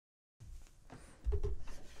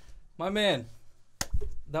My man,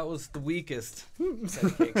 that was the weakest. You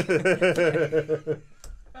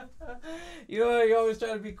know, you always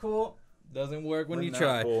try to be cool. Doesn't work when you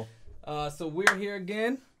try. Cool. So we're here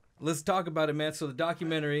again. Let's talk about it, man. So the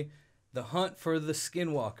documentary, The Hunt for the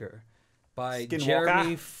Skinwalker, by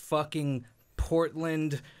Jeremy fucking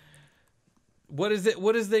Portland. What is it?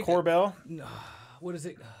 What is it? Corbell. What is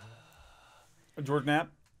it? George Knapp.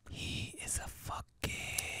 He is a fucking.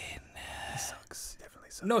 He sucks. Definitely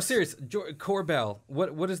sucks. No, serious. Corbell.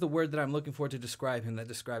 What is the word that I'm looking for to describe him that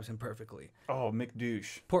describes him perfectly? Oh,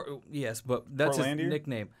 McDouche. Yes, but that's his Portlandier?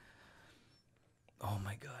 nickname. Oh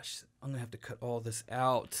my gosh, I'm gonna have to cut all this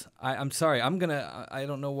out. I'm sorry. I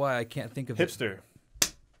don't know why I can't think of Hipster.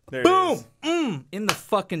 There Boom! In the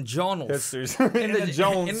fucking journals. Hipsters. In the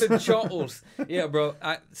Jones. In the journals. Yeah, bro.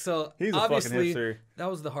 So he's obviously, a fucking hipster. That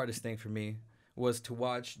was the hardest thing for me, was to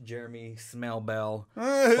watch Jeremy Smellbell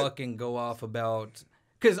fucking go off about.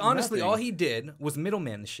 Because honestly, all he did was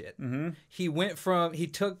middleman the shit. Mm-hmm. He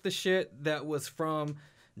took the shit that was from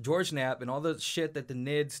George Knapp and all the shit that the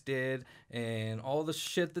Nids did and all the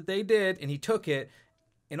shit that they did, and he took it.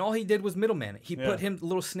 And all he did was middleman it. He put him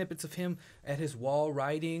little snippets of him at his wall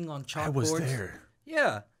writing on chalkboards. I was there.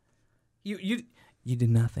 Yeah. You did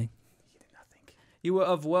nothing. You did nothing. You were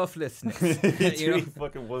of worthlessness. He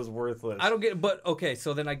fucking was worthless. I don't get it, but okay,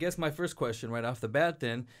 so then I guess my first question right off the bat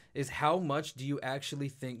then is how much do you actually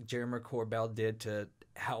think Jeremy Corbell did to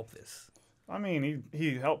help this? I mean,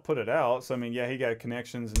 he helped put it out. So, I mean, yeah, he got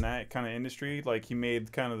connections in that kind of industry. Like, he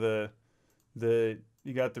made kind of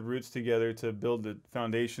you got the roots together to build the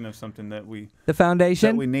foundation of something that we... The foundation?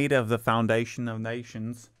 That we need of the foundation of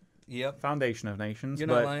nations. Yep. Foundation of nations. You're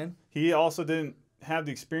not lying. He also didn't have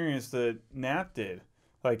the experience that Knapp did.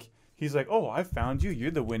 Like, he's like, oh, I found you. You're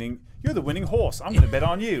the winning horse. I'm going to bet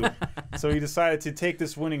on you. So he decided to take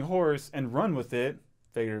this winning horse and run with it,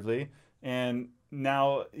 figuratively. And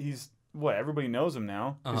now he's... everybody knows him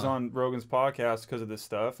now. He's on Rogan's podcast because of this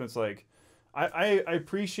stuff. And it's like... I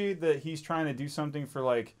appreciate that he's trying to do something for,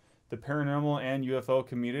 like, the paranormal and UFO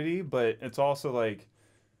community, but it's also like,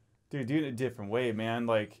 dude, do it a different way, man.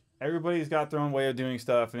 Like, everybody's got their own way of doing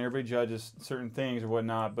stuff, and everybody judges certain things or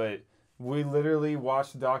whatnot, but we literally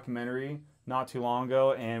watched the documentary not too long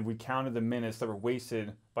ago, and we counted the minutes that were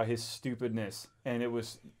wasted by his stupidness. And it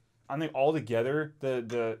was, I think, altogether,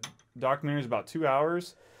 the documentary is about 2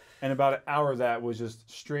 hours, and about an hour of that was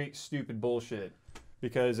just straight stupid bullshit.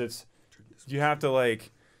 Because it's... You have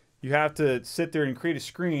to sit there and create a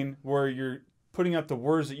screen where you're putting up the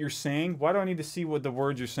words that you're saying. Why do I need to see what the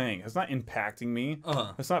words you're saying? It's not impacting me.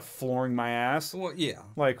 It's not flooring my ass. Well, yeah.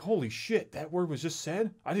 Like, holy shit, that word was just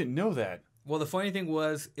said? I didn't know that. Well, the funny thing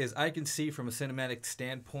is I can see from a cinematic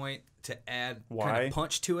standpoint to add kind of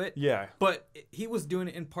punch to it. Yeah. But he was doing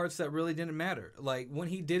it in parts that really didn't matter. Like, when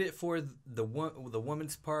he did it for the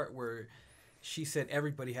woman's part where she said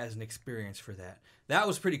everybody has an experience for that. That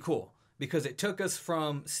was pretty cool. Because it took us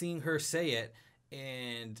from seeing her say it,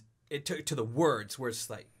 and it took to the words where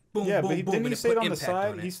it's like boom, boom, boom. Didn't he say it on the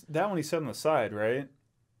side? That one he said on the side, right?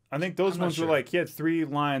 I think those ones were like he had 3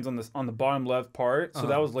 lines on the bottom left part. So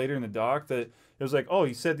that was later in the doc that it was like, oh,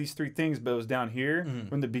 he said these 3 things, but it was down here.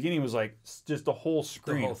 When the beginning was like just the whole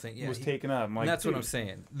screen, the whole thing, was taken up. I'm like, that's what I'm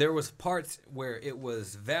saying. There was parts where it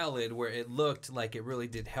was valid, where it looked like it really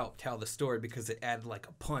did help tell the story because it added like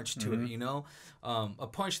a punch to it, you know, a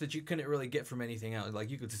punch that you couldn't really get from anything else. Like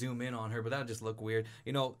you could zoom in on her, but that would just look weird.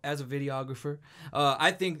 You know, as a videographer,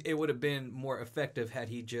 I think it would have been more effective had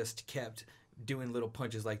he just kept doing little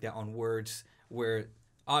punches like that on words where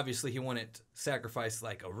obviously he wouldn't sacrifice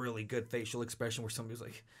like a really good facial expression where somebody's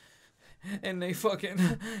like, and they fucking,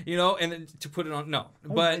 you know, and then to put it on, no.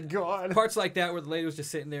 But parts like that where the lady was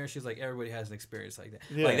just sitting there and she's like, everybody has an experience like that.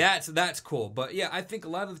 Yeah. Like that's cool. But yeah, I think a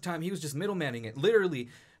lot of the time he was just middlemaning it, literally.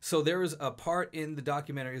 So there was a part in the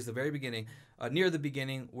documentary, it was the very beginning, near the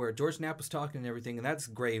beginning, where George Knapp was talking and everything, and that's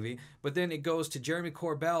gravy. But then it goes to Jeremy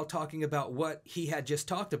Corbell talking about what he had just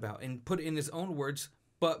talked about and put it in his own words,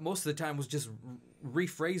 but most of the time was just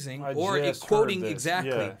rephrasing or quoting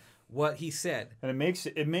exactly what he said. And it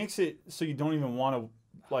makes it so you don't even want to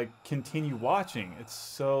like continue watching. It's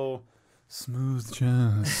so smooth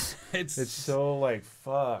jazz. it's so like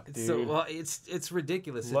fuck, dude. So well, it's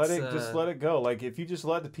ridiculous. Just let it go. Like if you just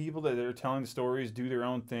let the people that are telling the stories do their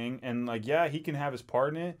own thing, and like yeah, he can have his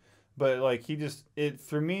part in it, but like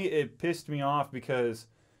for me it pissed me off because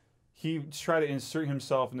he tried to insert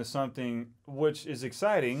himself into something which is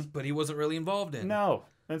exciting, but he wasn't really involved in. No,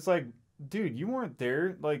 it's like, dude, you weren't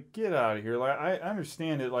there. Like, get out of here. Like, I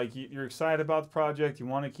understand it. Like, you're excited about the project. You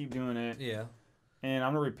want to keep doing it. Yeah. And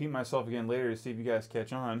I'm gonna repeat myself again later to see if you guys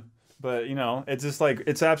catch on. But it's just like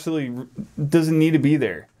it's absolutely doesn't need to be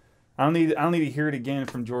there. I don't need to hear it again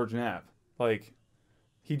from George Knapp. Like,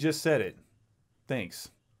 he just said it. Thanks.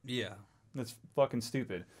 Yeah. That's fucking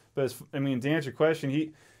stupid. But to answer your question,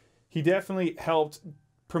 he definitely helped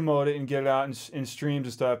promote it and get it out in streams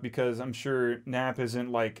and stuff, because I'm sure Knapp isn't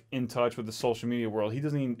like in touch with the social media world. He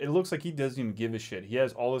doesn't even, it looks like he doesn't even give a shit. He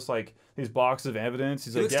has all this like these boxes of evidence.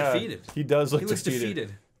 He looks defeated. He does look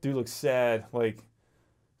defeated. Dude looks sad. Like,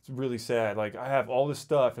 it's really sad. Like, I have all this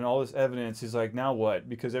stuff and all this evidence. He's like, now what?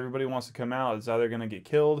 Because everybody wants to come out. It's either going to get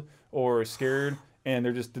killed or scared, and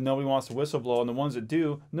nobody wants to whistleblow. And the ones that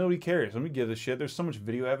do, nobody cares. Let me give a shit. There's so much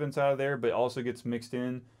video evidence out of there, but it also gets mixed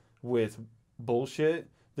in with bullshit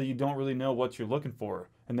that you don't really know what you're looking for.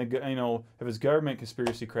 And then, if it's government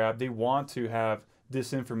conspiracy crap, they want to have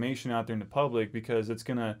disinformation out there in the public because it's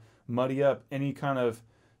going to muddy up any kind of,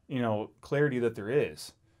 clarity that there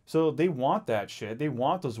is. So they want that shit. They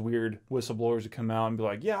want those weird whistleblowers to come out and be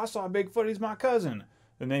like, yeah, I saw Bigfoot, he's my cousin.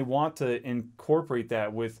 And they want to incorporate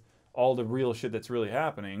that with all the real shit that's really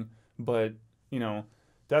happening. But,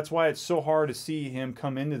 that's why it's so hard to see him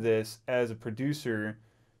come into this as a producer.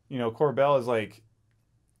 Corbell is like,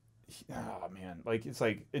 oh man, like it's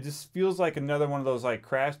like it just feels like another one of those like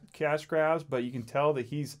cash grabs, but you can tell that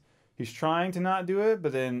he's trying to not do it,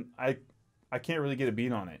 but then I can't really get a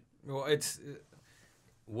beat on it. Well, it's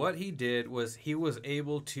what he did was he was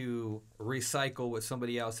able to recycle what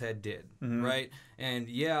somebody else had did, right? And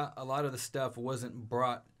yeah, a lot of the stuff wasn't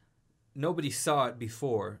brought, nobody saw it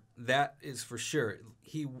before. That is for sure.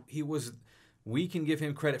 He was, we can give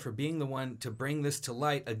him credit for being the one to bring this to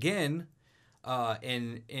light again.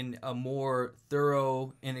 In a more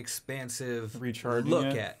thorough and expansive look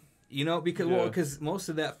at, because most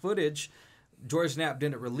of that footage George Knapp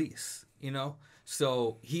didn't release,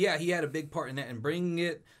 so he had a big part in that and bringing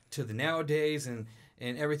it to the nowadays and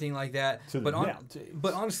everything like that. But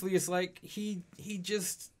honestly, it's like he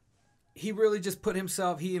really just put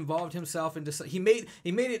himself, he involved himself into, he made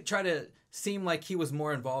it try to seem like he was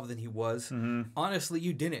more involved than he was. Honestly,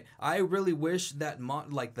 you didn't. I really wish that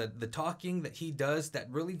the talking that he does that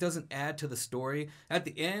really doesn't add to the story. At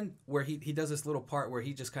the end, where he does this little part where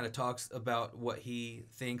he just kind of talks about what he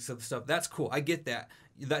thinks of stuff. That's cool. I get that.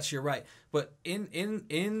 That's your right. But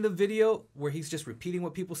in the video where he's just repeating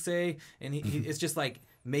what people say and he it's just like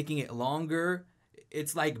making it longer.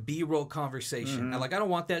 It's like B-roll conversation. Like, I don't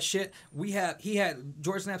want that shit.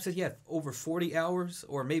 George Knapp said he had over 40 hours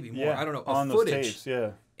or maybe more. I don't know. Of footage. Those tapes,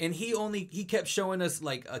 yeah. And he kept showing us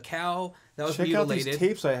like a cow that was mutilated. Check out these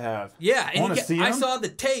tapes I have. Yeah. And I saw the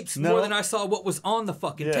tapes more than I saw what was on the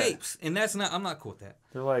fucking tapes. And I'm not cool with that.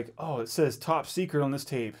 They're like, oh, it says top secret on this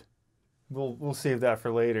tape. We'll save that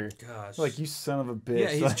for later. Gosh. Like, you son of a bitch.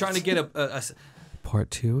 Yeah, he's trying to get a part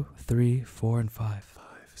 2, 3, 4, and 5. 5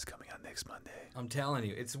 is coming out next Monday. I'm telling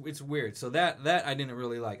you, it's weird. So that I didn't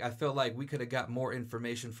really like. I felt like we could have got more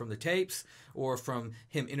information from the tapes or from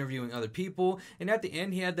him interviewing other people. And at the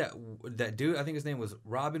end, he had that dude. I think his name was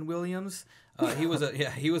Robin Williams. He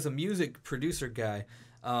was a music producer guy,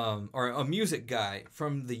 or a music guy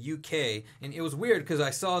from the UK. And it was weird because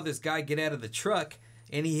I saw this guy get out of the truck.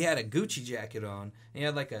 And he had a Gucci jacket on. And he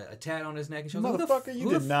had like a tat on his neck. And she was motherfucker, like, you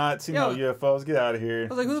did not see no UFOs. Get out of here. I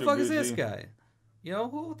was like, who the fuck is this guy?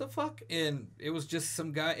 Who the fuck? And it was just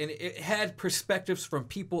some guy. And it had perspectives from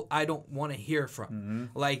people I don't want to hear from.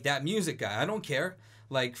 Like that music guy. I don't care.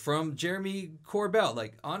 Like from Jeremy Corbell.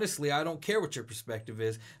 Like, honestly, I don't care what your perspective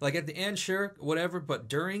is. Like at the end, sure, whatever. But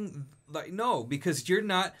during, like, no. Because you're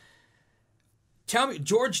not... Tell me,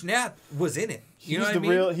 George Knapp was in it. You know what I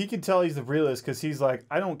mean? He can tell he's the realist because he's like,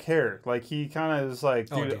 I don't care. Like, he kind of is like,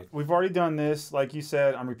 dude, we've already done this. Like you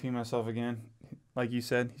said, I'm repeating myself again. Like you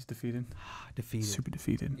said, he's defeated. Defeated. Super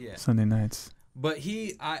defeated. Yeah. Sunday nights. But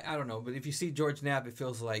I don't know. But if you see George Knapp, it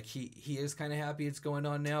feels like he is kind of happy it's going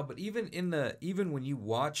on now. But even when you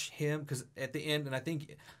watch him, because at the end, and I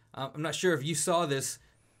think, I'm not sure if you saw this,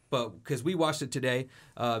 but because we watched it today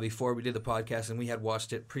before we did the podcast, and we had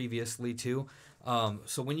watched it previously too.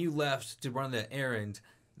 So when you left to run the errand,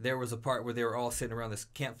 there was a part where they were all sitting around this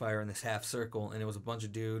campfire in this half circle, and it was a bunch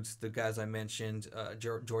of dudes, the guys I mentioned,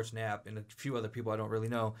 George Knapp, and a few other people I don't really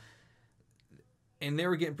know. And they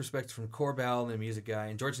were getting perspective from Corbell and the music guy,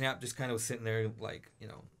 and George Knapp just kind of was sitting there like,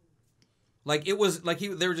 like it was like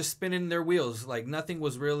they were just spinning their wheels, like nothing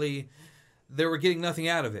was really, they were getting nothing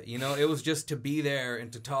out of it, It was just to be there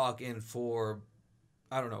and to talk and for...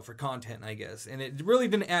 I don't know, for content, I guess. And it really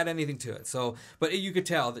didn't add anything to it. So, but you could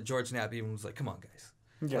tell that George Knapp even was like, come on, guys.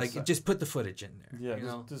 Yes, just put the footage in there.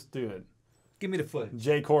 Yeah, just do it. Give me the footage.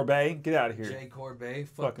 Jay Corbett, get out of here. Jay Corbett.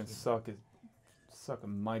 Fucking suck Suck a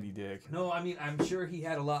mighty dick. No, I mean, I'm sure he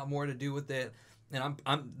had a lot more to do with it. And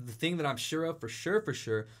I'm the thing that I'm sure of for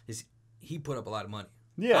sure is he put up a lot of money.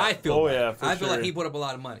 Yeah. I feel I feel sure. like he put up a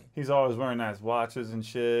lot of money. He's always wearing nice watches and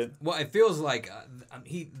shit. Well, it feels like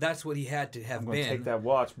that's what he had to have I'm been. gonna take that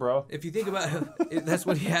watch, bro. If you think about it, that's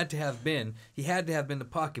what he had to have been. He had to have been the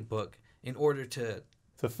pocketbook in order to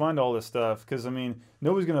fund all this stuff. Because, I mean,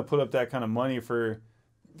 nobody's gonna put up that kind of money for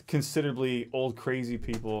considerably old crazy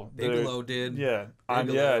people. Bigelow did. Yeah.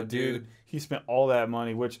 Bigelow, dude. He spent all that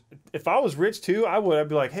money, which if I was rich too, I'd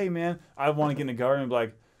be like, hey man, I want to get in the garden and be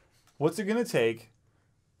like, what's it gonna take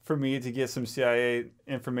for me to get some CIA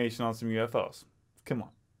information on some UFOs? Come on.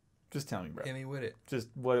 Just tell me, bro. Hit me with it. Just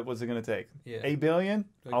what's it gonna take? Yeah. $8 billion?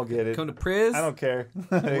 I'll get it. Come to Priz? I don't care.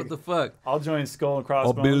 What the fuck? I'll join Skull and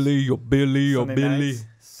Crossbones. Oh Billy.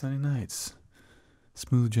 Sunday nights.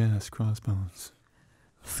 Smooth jazz, Crossbones.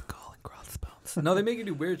 Skull and Crossbones. No, they make you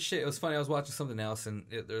do weird shit. It was funny. I was watching something else, and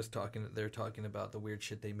they're talking about the weird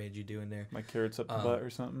shit they made you do in there. My carrots up the butt or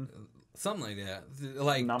something. Something like that.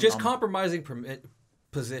 Like Nom, just nom. compromising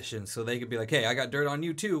positions, so they could be like, "Hey, I got dirt on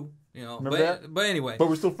you too." You know. Remember that? But anyway. But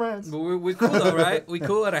we're still friends. But we're cool though, right? We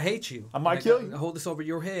cool, and I hate you. I might kill you. I hold this over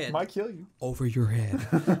your head. I might kill you. Over your head.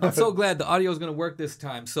 I'm so glad the audio is gonna work this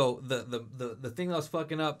time. So the thing that was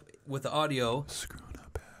fucking up with the audio. Screwing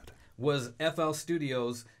up bad. Was FL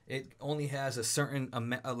Studios. It only has a certain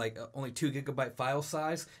amount, only 2 GB file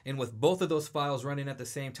size, and with both of those files running at the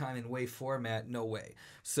same time in WAV format, no way.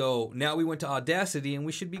 So now we went to Audacity, and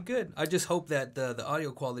we should be good. I just hope that the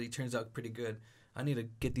audio quality turns out pretty good. I need to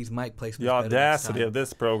get these mic placements. The audacity of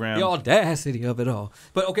this program. The audacity of it all.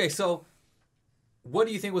 But okay, so what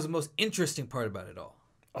do you think was the most interesting part about it all?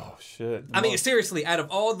 Oh shit! I mean, seriously, out of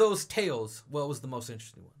all those tales, what was the most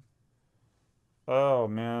interesting one? Oh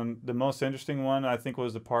man, the most interesting one I think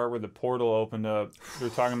was the part where the portal opened up. We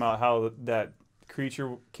were talking about how that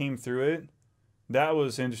creature came through it. That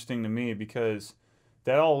was interesting to me because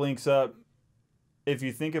that all links up. If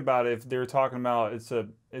you think about it, if they're talking about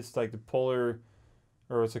it's like the polar,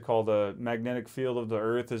 or what's it called, the magnetic field of the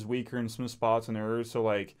Earth is weaker in some spots on the Earth. So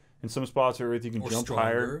like in some spots of the Earth you can jump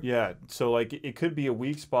higher. Yeah. So like it could be a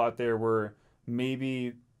weak spot there where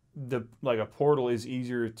maybe a portal is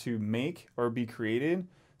easier to make or be created.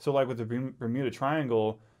 So like with the Bermuda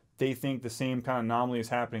Triangle, they think the same kind of anomaly is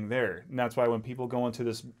happening there, and that's why when people go into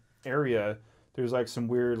this area, there's like some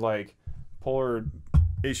weird like polar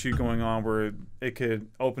issue going on where it could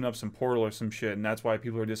open up some portal or some shit, and that's why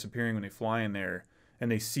people are disappearing when they fly in there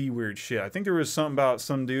and they see weird shit. I think there was something about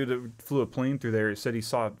some dude that flew a plane through there. It said he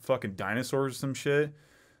saw fucking dinosaurs or some shit.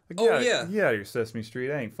 Like, yeah, your Sesame Street,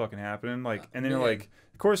 that ain't fucking happening. Like, and then you're like,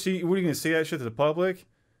 of course, what are you gonna say that shit to the public?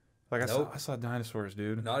 Like, I saw dinosaurs,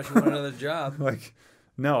 dude. Not if you want another job. Like,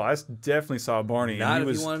 no, I definitely saw Barney. Not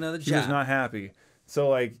if you want another job. He was not happy. So,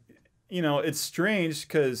 like, it's strange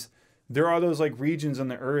because there are those like regions on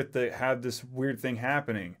the Earth that have this weird thing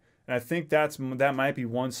happening, and I think that might be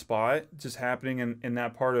one spot just happening in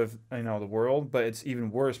that part of the world. But it's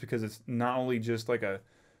even worse because it's not only just like a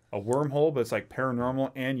wormhole, but it's like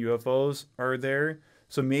paranormal and UFOs are there.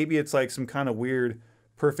 So maybe it's like some kind of weird,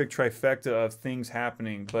 perfect trifecta of things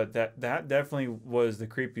happening. But that definitely was the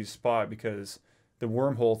creepiest spot because the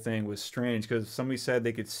wormhole thing was strange because somebody said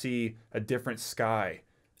they could see a different sky.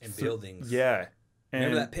 And buildings. Yeah. And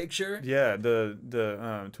remember that picture? Yeah,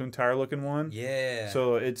 the Twin Tower looking one. Yeah.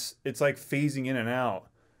 So it's like phasing in and out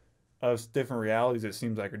of different realities, it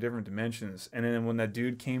seems like, or different dimensions. And then when that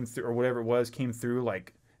dude came through, or whatever it was, came through,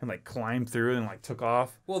 like, and like climbed through and like took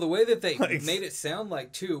off. Well, the way that they made it sound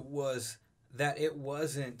like too was that it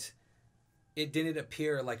didn't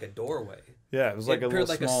appear like a doorway. Yeah, it was like it appeared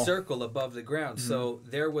like small... a circle above the ground. Mm-hmm. So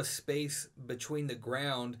there was space between the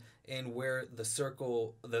ground and where the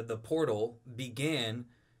circle, the portal began,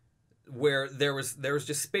 where there was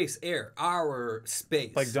just space, air, our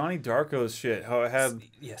space. Like Donnie Darko's shit, how it had,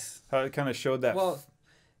 how it kind of showed that. Well,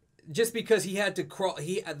 just because he had to crawl,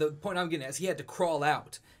 the point I'm getting at is he had to crawl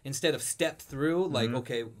out instead of step through. Like, mm-hmm.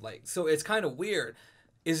 Okay, like, so it's kind of weird.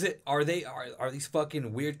 Are these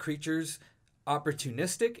fucking weird creatures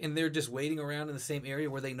opportunistic and they're just waiting around in the same area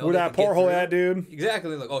where they know where that porthole at, dude?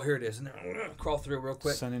 Exactly. Like, oh, here it is, and crawl through real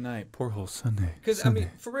quick. Sunday night, porthole Sunday. Because I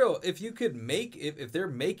mean, for real, if you could if they're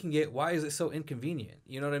making it, why is it so inconvenient?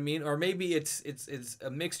 You know what I mean? Or maybe it's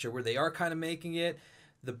a mixture where they are kind of making it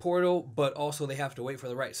the portal, but also they have to wait for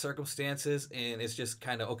the right circumstances, and it's just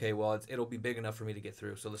kind of okay. Well, it'll be big enough for me to get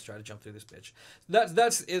through, so let's try to jump through this bitch.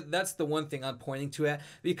 That's the one thing I'm pointing to at,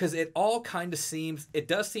 because it all kind of seems, it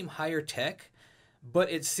does seem higher tech,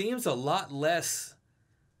 but it seems a lot less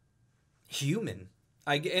human.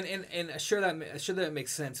 And sure that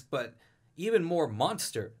makes sense, but even more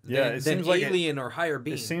monster Yeah, than alien or higher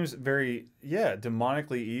being. It seems very,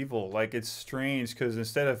 demonically evil. Like, it's strange because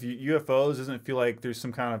instead of UFOs, doesn't it feel like there's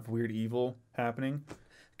some kind of weird evil happening?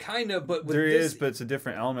 Kind of, but with there this, is, but it's a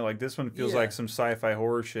different element. Like, this one feels like some sci-fi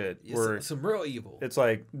horror shit. Where some real evil. It's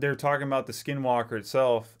like they're talking about the Skinwalker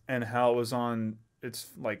itself and how it was on its,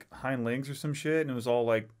 like, hind legs or some shit, and it was all,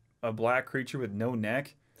 like, a black creature with no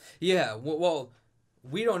neck. Yeah, well,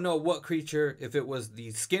 we don't know what creature, if it was the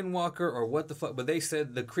Skinwalker or what the fuck, but they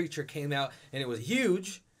said the creature came out and it was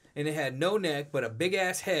huge and it had no neck but a big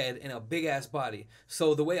ass head and a big ass body.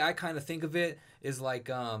 So the way I kind of think of it is like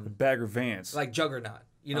Bagger Vance, like Juggernaut,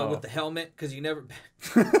 you know, with the helmet, because you never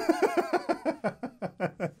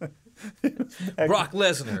Brock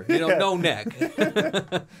Lesnar, you know, no neck.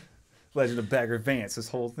 Legend of Bagger Vance, this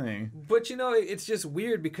whole thing. But you know, it's just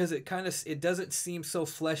weird because it doesn't seem so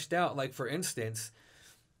fleshed out. Like, for instance,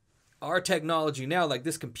 our technology now, like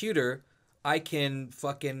this computer, I could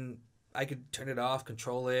turn it off,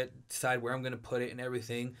 control it, decide where I'm going to put it and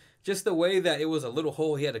everything. Just the way that it was a little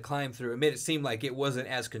hole he had to climb through, it made it seem like it wasn't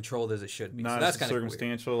as controlled as it should be. Not so that's as kind of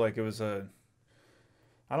circumstantial. Weird. Like, it was I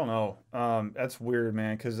don't know. That's weird,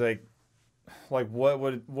 man. Because like what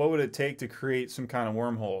would it take to create some kind of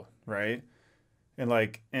wormhole, right?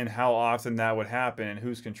 And how often that would happen, and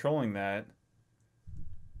who's controlling that?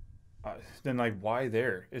 Then, like, why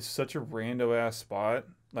there? It's such a rando ass spot.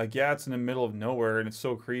 Like, yeah, it's in the middle of nowhere, and it's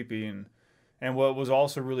so creepy. And what was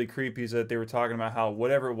also really creepy is that they were talking about how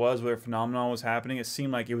whatever phenomenon was happening, it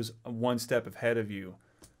seemed like it was one step ahead of you.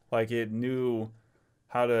 Like, it knew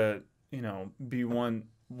how to, you know, be one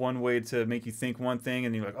way to make you think one thing,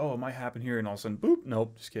 and you're like, oh, it might happen here, and all of a sudden, boop,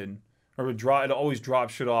 nope, just kidding. Or it always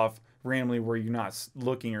drops shit off randomly where you're not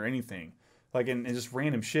looking or anything. Like, and just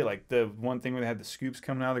random shit. Like, the one thing where they had the scoops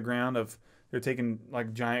coming out of the ground they're taking,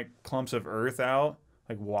 like, giant clumps of earth out.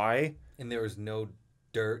 Like, why? And there was no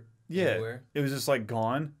dirt anywhere. It was just, like,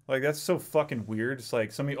 gone. Like, that's so fucking weird. It's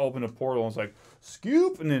like somebody opened a portal and was like,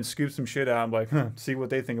 scoop, and then scoop some shit out. I'm like, see what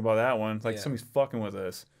they think about that one. It's like, somebody's fucking with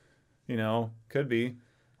us. You know? Could be.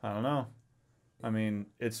 I don't know. I mean,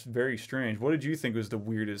 it's very strange. What did you think was the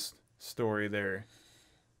weirdest story there?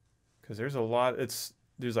 Because there's a lot.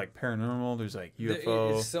 There's like paranormal. There's like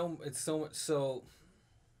UFO. It's so much. So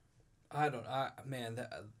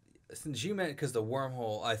since you meant, because the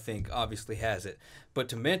wormhole, I think obviously has it. But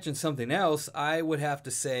to mention something else, I would have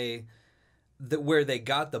to say that where they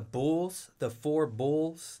got the 4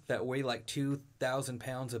 bulls that weigh like 2,000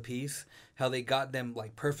 pounds apiece, how they got them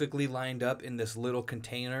like perfectly lined up in this little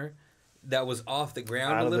container that was off the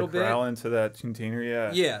ground a little bit. Out of the corral into that container,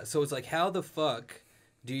 yeah. Yeah, so it's like, how the fuck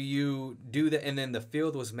do you do that? And then the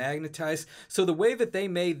field was magnetized. So the way that they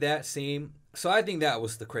made that seem, so I think that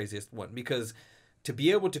was the craziest one, because to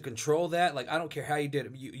be able to control that, like, I don't care how you did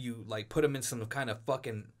it, you like put them in some kind of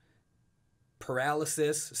fucking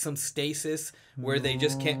paralysis, some stasis where they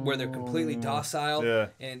just can't, where they're completely docile. Yeah.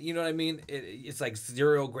 And you know what I mean? It's like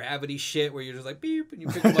zero gravity shit where you're just like beep and you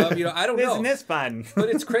pick them up. You know, I don't know. Isn't this fun? But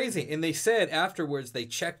it's crazy. And they said afterwards they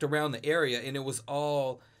checked around the area and it was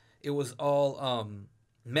all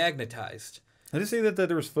magnetized. Did they say that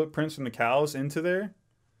there was footprints from the cows into there?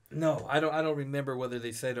 No, I don't remember whether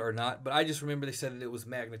they said it or not, but I just remember they said that it was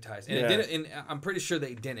magnetized. And it didn't, and I'm pretty sure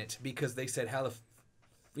they didn't, because they said how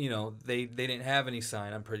they didn't have any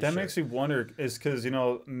sign. I'm pretty sure. That makes me wonder, is because, you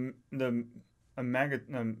know,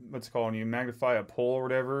 what's it called, when you magnify a pole or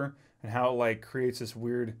whatever, and how it like creates this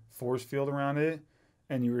weird force field around it,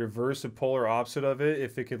 and you reverse the polar opposite of it,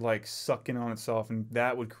 if it could like suck in on itself, and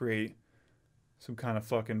that would create some kind of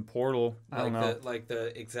fucking portal. I don't know. Like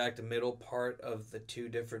the exact middle part of the two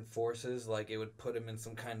different forces, like it would put him in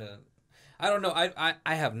some kind of, I don't know.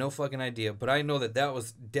 I have no fucking idea, but I know that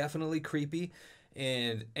was definitely creepy.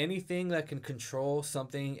 And anything that can control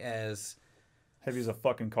something as heavy as a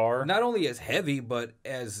fucking car, not only as heavy, but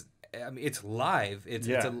as, I mean, it's live. It's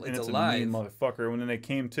alive. A mean motherfucker. When they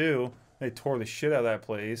came to, they tore the shit out of that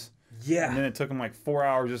place. Yeah. And then it took them like 4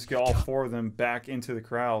 hours just to get all 4 of them back into the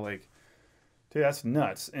corral. Like, dude, that's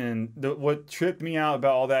nuts. And what tripped me out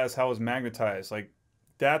about all that is how it was magnetized. Like,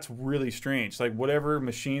 that's really strange. Like, whatever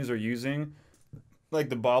machines they're using, like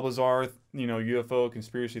the Bob Lazar, you know, UFO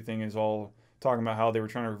conspiracy thing is all talking about how they were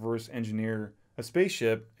trying to reverse engineer a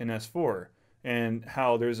spaceship in S4, and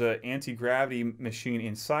how there's a anti-gravity machine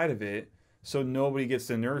inside of it, so nobody gets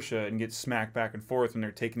the inertia and gets smacked back and forth when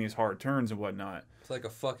they're taking these hard turns and whatnot. It's like a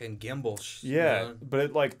fucking gimbal. Yeah, you know?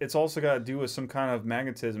 But it's also got to do with some kind of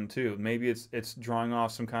magnetism too. Maybe it's drawing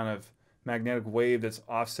off some kind of magnetic wave that's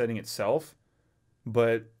offsetting itself.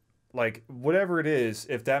 But like, whatever it is,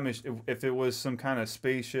 if it was some kind of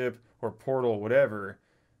spaceship or portal, whatever,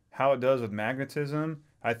 how it does with magnetism,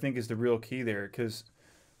 I think is the real key there. Because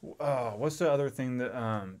what's the other thing that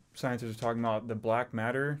scientists are talking about? The black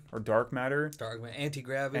matter or dark matter? Dark matter,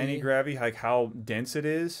 anti-gravity. Anti-gravity, like how dense it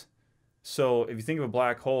is. So if you think of a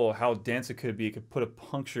black hole, how dense it could put a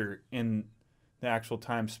puncture in the actual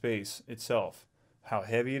time-space itself. How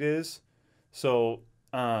heavy it is. So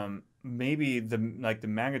maybe the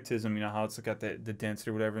magnetism, you know, how it's got the density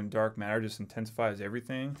or whatever, and dark matter just intensifies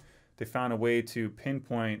everything. They found a way to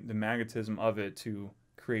pinpoint the magnetism of it to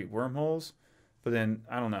create wormholes. But then,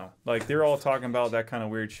 I don't know. Like, they're all talking about that kind of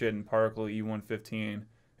weird shit, and particle E115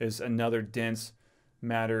 is another dense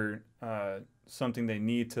matter, something they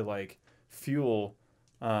need to, like, fuel,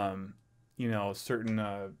 you know, certain...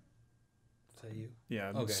 Is that you?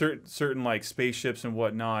 Yeah, okay. certain, like, spaceships and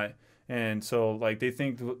whatnot. And so, like, they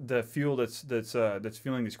think the fuel that's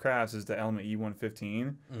fueling these crafts is the element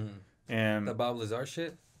E115. And the Bob Lazar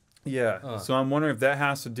shit? Yeah. So I'm wondering if that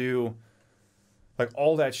has to do... Like,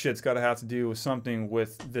 all that shit's got to have to do with something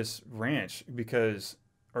with this ranch, because,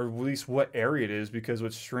 or at least what area it is, because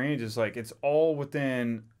what's strange is, like, it's all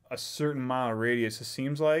within a certain mile radius, it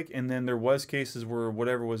seems like, and then there was cases where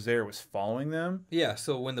whatever was there was following them. Yeah,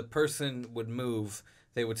 so when the person would move,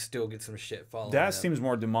 they would still get some shit following them. That seems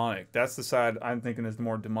more demonic. That's the side I'm thinking is the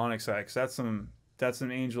more demonic side, because that's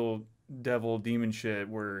some angel, devil, demon shit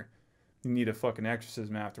where you need a fucking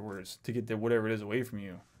exorcism afterwards to get whatever it is away from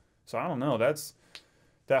you. So I don't know.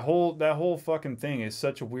 That whole fucking thing is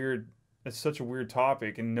such a weird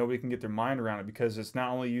topic, and nobody can get their mind around it, because it's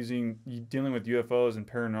not only dealing with UFOs and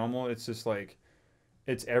paranormal, it's just like,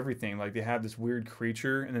 it's everything. Like, they have this weird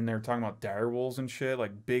creature, and then they're talking about dire wolves and shit,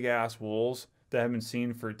 like big ass wolves that haven't been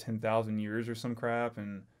seen for 10,000 years or some crap,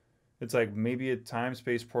 and it's like maybe a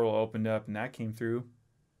time-space portal opened up and that came through.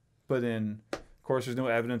 But then, of course, there's no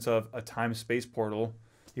evidence of a time-space portal,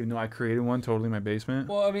 even though I created one totally in my basement.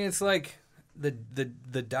 Well, I mean, it's like the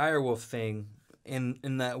dire wolf thing,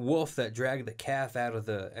 in that wolf that dragged the calf out of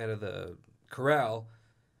the corral.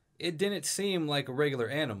 It didn't seem like a regular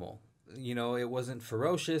animal. You know, it wasn't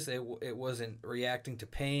ferocious. It wasn't reacting to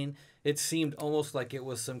pain. It seemed almost like it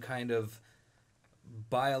was some kind of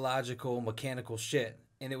biological, mechanical shit.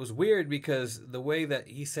 And it was weird because the way that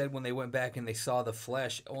he said when they went back and they saw the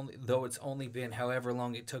flesh, though it's only been however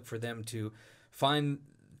long it took for them to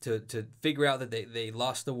figure out that they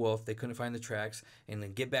lost the wolf, they couldn't find the tracks, and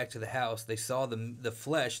then get back to the house, they saw the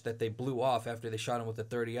flesh that they blew off after they shot him with the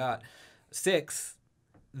 30-06.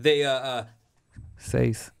 They what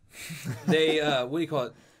do you call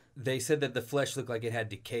it? They said that the flesh looked like it had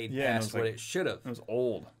decayed past what it should have. It was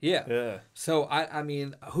old. Yeah. So I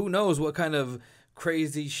mean, who knows what kind of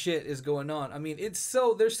crazy shit is going on? I mean, there's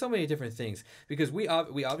so many different things, because we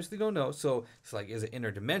obviously don't know. So it's like, is it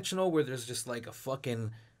interdimensional, where there's just like a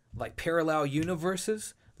fucking like parallel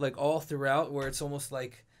universes like all throughout, where it's almost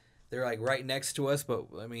like they're like right next to us, but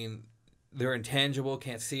I mean, they're intangible,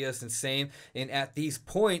 can't see us, insane. And at these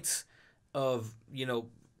points of, you know,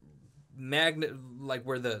 magnet, like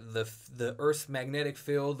where the Earth's magnetic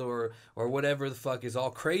field or whatever the fuck is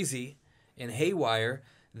all crazy and haywire,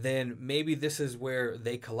 then maybe this is where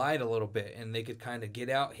they collide a little bit, and they could kind of get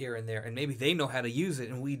out here and there, and maybe they know how to use it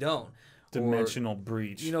and we don't. Dimensional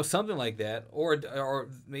breach. You know, something like that. Or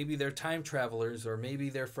maybe they're time travelers, or maybe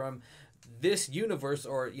they're from this universe,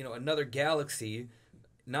 or, you know, another galaxy,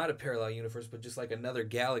 not a parallel universe, but just like another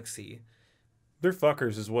galaxy. They're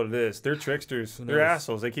fuckers is what it is. They're tricksters. They're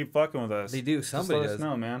assholes. They keep fucking with us. They do. Somebody just let us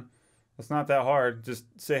know, man. It's not that hard. Just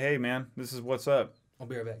say, hey, man, this is what's up. I'll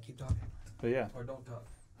be right back. Keep talking. But yeah. Or don't talk.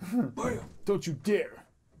 Bam! Don't you dare.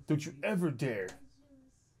 Don't you ever dare.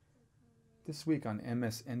 This week on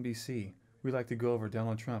MSNBC, we like to go over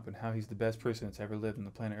Donald Trump and how he's the best person that's ever lived on the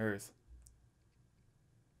planet Earth.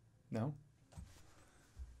 No?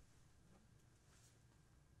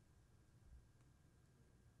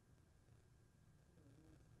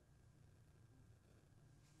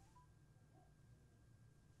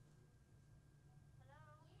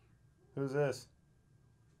 Who's this?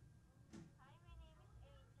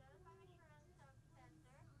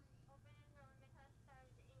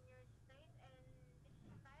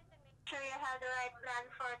 Sure you have the right plan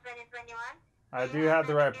for 2021? I do have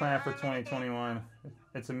the right plan for 2021.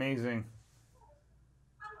 It's amazing.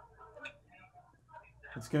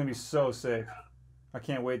 It's going to be so sick. I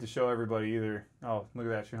can't wait to show everybody either. Oh, look at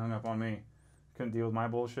that. She hung up on me. Couldn't deal with my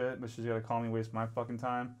bullshit, but she's got to call me, waste my fucking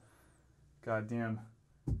time. Goddamn.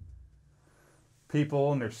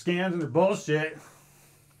 People and their scams and their bullshit.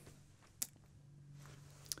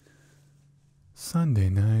 Sunday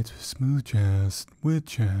nights with smooth jazz with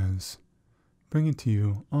Chaz. Bring it to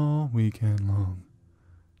you all weekend long.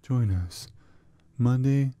 Join us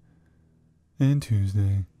Monday and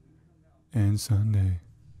Tuesday and Sunday.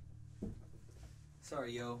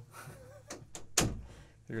 Sorry, yo.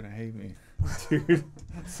 They're gonna hate me, dude.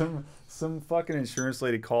 Some fucking insurance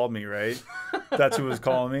lady called me, right? That's who was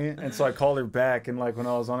calling me, and so I called her back, and like when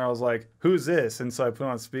I was on her, I was like, "Who's this?" And so I put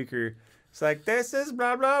on speaker. It's like, "This is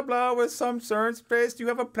blah blah blah with some insurance space. Do you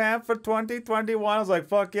have a plan for 2021?" I was like,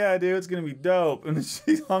 "Fuck yeah, dude, it's gonna be dope." And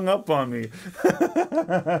she hung up on me.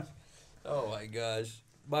 Oh my gosh,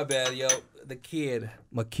 my bad, yo. The kid,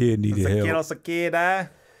 my kid needed help. It's a kid, eh?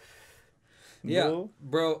 Yeah, No?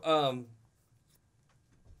 bro.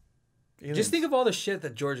 Aliens. Just think of all the shit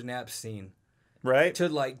that George Knapp's seen. Right?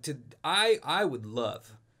 I would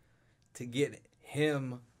love to get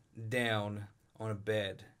him down on a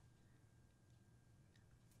bed,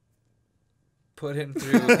 put him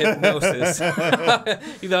through hypnosis.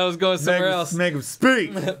 You thought I was going somewhere else. Make him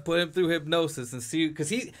speak. Put him through hypnosis and see,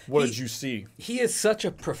 because What did you see? He is such a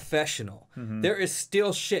professional. Mm-hmm. There is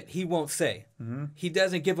still shit he won't say. Mm-hmm. He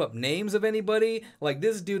doesn't give up names of anybody. Like,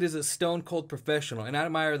 this dude is a stone cold professional, and I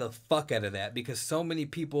admire the fuck out of that, because so many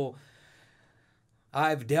people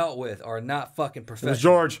I've dealt with are not fucking professional. It was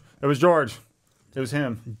George. It was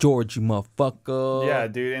him. George, you motherfucker. Yeah,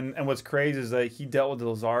 dude. And what's crazy is that he dealt with the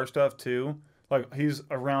Lazar stuff too. Like, he's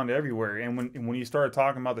around everywhere. And when you started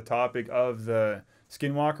talking about the topic of the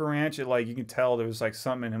Skinwalker Ranch, it, like, you can tell there was like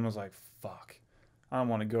something in him was like, fuck, I don't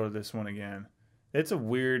want to go to this one again. It's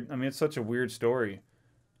such a weird story.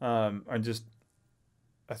 I don't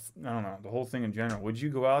know, the whole thing in general. Would you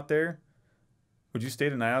go out there? Would you stay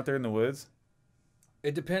the night out there in the woods?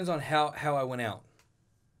 It depends on how I went out.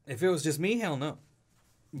 If it was just me, hell no.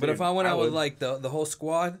 But Dude, if I went out would. with like the whole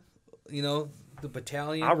squad, you know, the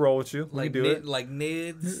battalion. I'll roll with you. We like can do it. Like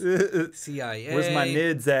NIDS, CIA. Where's my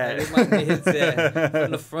NIDS at? Where's my NIDS at?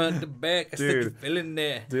 From the front to back. I stick the feeling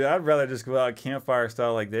there. Dude, I'd rather just go out campfire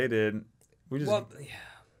style like they did. Yeah.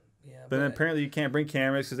 But then apparently you can't bring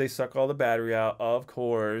cameras because they suck all the battery out. Of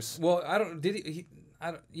course. Well, I don't. Did he?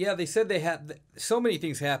 Yeah, they said they had so many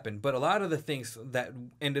things happened, but a lot of the things that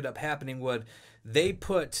ended up happening would they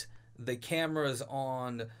put the cameras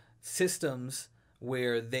on systems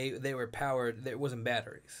where they were powered. There wasn't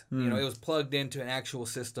batteries. You know, it was plugged into an actual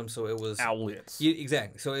system, so it was outlets.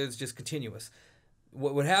 Exactly. So it was just continuous.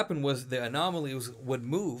 What would happen was the anomalies would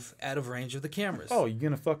move out of range of the cameras. Oh, you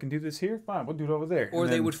gonna fucking do this here? Fine, we'll do it over there. Or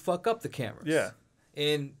they would fuck up the cameras. Yeah.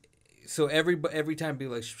 And so every time be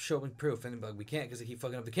like, show me proof, and they'd be like, we can't because they keep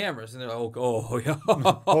fucking up the cameras. And they're like, oh yeah.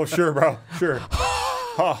 Oh sure, bro, sure.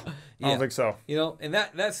 I don't think so. You know, and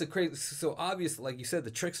that's the crazy. So obvious, like you said,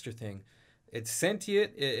 the trickster thing. It's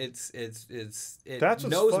sentient. It That's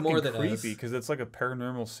knows fucking more than creepy us. because it's like a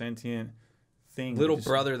paranormal sentient thing. Little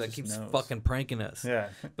brother that keeps knows. fucking pranking us. Yeah.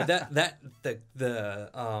 But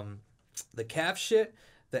the calf shit,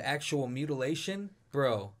 the actual mutilation,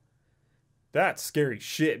 bro. That's scary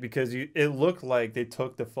shit because it looked like they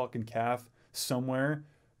took the fucking calf somewhere,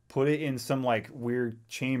 put it in some like weird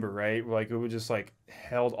chamber, right? Like it would just like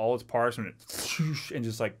held all its parts and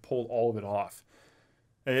just like pulled all of it off.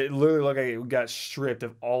 It literally looked like it got stripped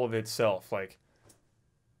of all of itself. Like,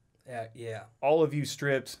 yeah. all of you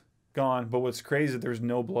stripped, gone. But what's crazy is there's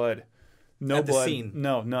no blood. No At the blood. scene.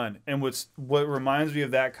 No, none. And what reminds me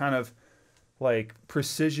of that kind of like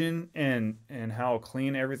precision and how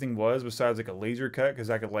clean everything was, besides like a laser cut because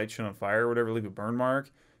that could light shit on fire or whatever, leave a burn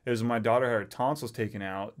mark, is when my daughter had her tonsils taken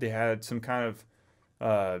out. They had some kind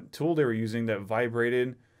of tool they were using that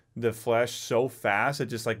vibrated the flesh so fast it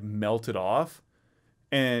just like melted off.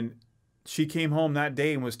 And she came home that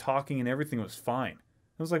day and was talking and everything was fine.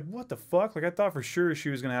 I was like, what the fuck? Like, I thought for sure she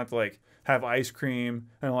was going to have to like have ice cream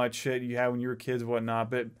and all that shit you had when you were kids and whatnot,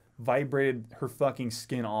 but it vibrated her fucking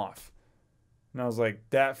skin off. And I was like,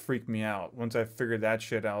 that freaked me out. Once I figured that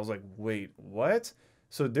shit out, I was like, wait, what?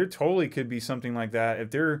 So there totally could be something like that.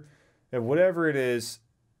 If whatever it is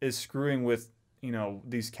screwing with, you know,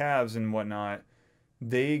 these calves and whatnot,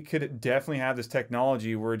 they could definitely have this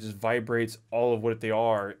technology where it just vibrates all of what they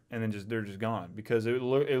are, and then they're just gone because it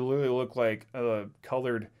literally looked like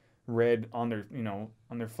colored red on their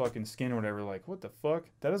on their fucking skin or whatever. Like, what the fuck?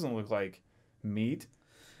 That doesn't look like meat.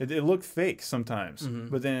 It looked fake sometimes,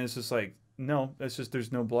 but then it's just like, no, that's just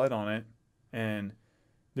there's no blood on it, and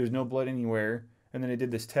there's no blood anywhere. And then they did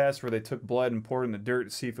this test where they took blood and poured it in the dirt to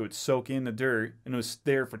see if it would soak in the dirt, and it was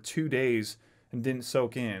there for 2 days and didn't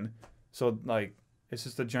soak in. So like. It's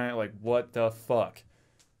just a giant, like, what the fuck?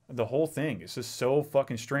 The whole thing is just so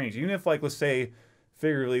fucking strange. Even if, like, let's say,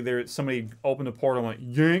 figuratively, somebody opened the portal and went,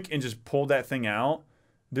 yank, and just pulled that thing out,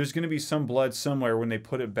 there's going to be some blood somewhere when they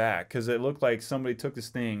put it back. Because it looked like somebody took this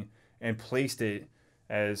thing and placed it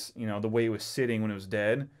as, you know, the way it was sitting when it was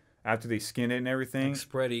dead. after they skin it and everything. Like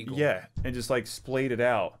spread eagle. Yeah, and just like splayed it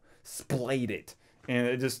out. Splayed it. And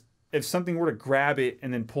it just, if something were to grab it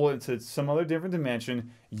and then pull it into some other different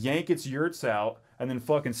dimension, yank its yurts out, and then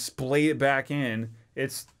fucking splay it back in,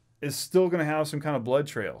 it's still going to have some kind of blood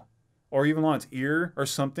trail. Or even on its ear or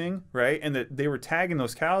something, right? And they were tagging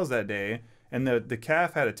those cows that day, and the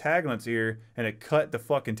calf had a tag on its ear, and it cut the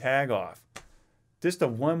fucking tag off. Just a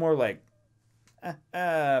one more like,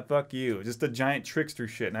 fuck you. Just a giant trickster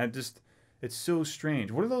shit. And it's so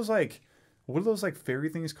strange. What are those like fairy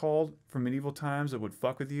things called from medieval times that would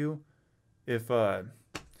fuck with you? If, now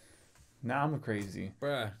I'm crazy.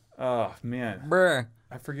 Bruh. Oh, man. Bruh.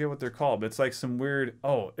 I forget what they're called, but it's like some weird,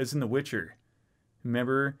 it's in The Witcher.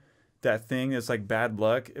 Remember that thing that's like bad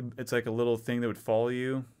luck? It's like a little thing that would follow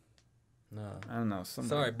you. No. I don't know.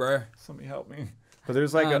 Sorry, bruh. Somebody help me. But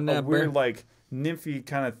there's like a weird like nymphy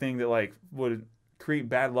kind of thing that like would create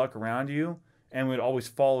bad luck around you and would always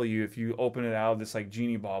follow you if you open it out of this like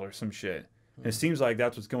genie ball or some shit. And it seems like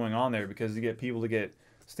that's what's going on there because you get people to get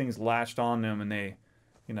things latched on them and they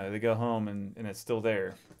go home and it's still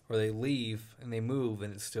there. Or they leave and they move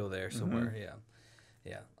and it's still there somewhere. Mm-hmm. Yeah.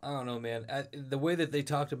 Yeah. I don't know, man. The way that they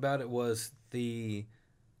talked about it was the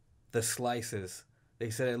slices. They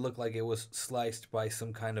said it looked like it was sliced by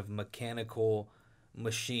some kind of mechanical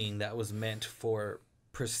machine that was meant for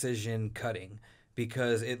precision cutting.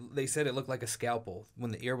 Because they said it looked like a scalpel.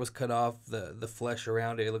 When the ear was cut off, the flesh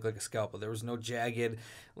around it looked like a scalpel. There was no jagged.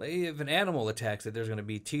 Like, if an animal attacks it, there's going to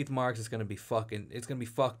be teeth marks. It's going to be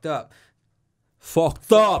fucked up.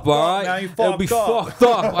 Fucked up, all right? Now you It'll be fucked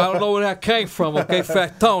up. I don't know where that came from, okay,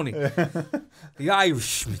 Fat Tony? The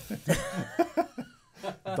Irishman.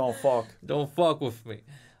 Don't fuck. Don't fuck with me.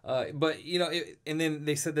 But, and then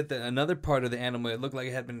they said that another part of the animal, it looked like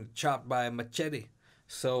it had been chopped by a machete.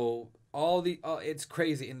 So it's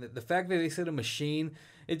crazy. And the fact that they said a machine,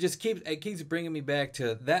 it keeps bringing me back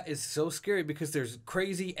to that is so scary because there's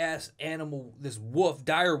crazy ass animal, this wolf,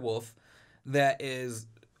 dire wolf, that is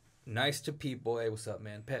nice to people. Hey, what's up,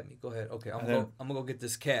 man? Pet me. Go ahead. Okay, I'm gonna go get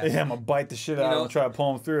this cat. Yeah, I'm gonna bite the shit out and try to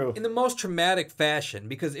pull him through. In the most traumatic fashion,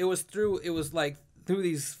 because it was through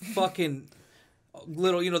these fucking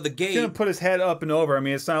little, the gate. He's gonna put his head up and over. I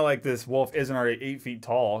mean, it's not like this wolf isn't already 8 feet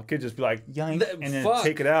tall. It could just be like, yank, and then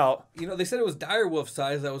take it out. They said it was dire wolf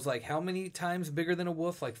size. That was like how many times bigger than a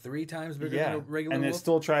wolf? Like 3 times bigger than a regular wolf? And it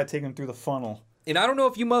still try to take him through the funnel. And I don't know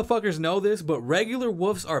if you motherfuckers know this, but regular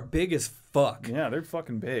wolves are big as fuck. Yeah, they're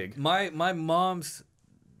fucking big. My mom's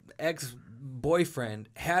ex-boyfriend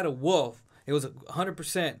had a wolf. It was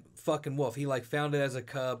 100% fucking wolf. He like found it as a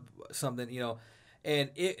cub, something, and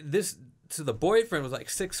so the boyfriend was like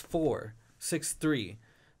 6'4", 6'3".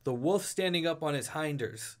 The wolf standing up on his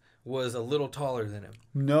hinders was a little taller than him.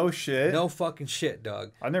 No shit. No fucking shit,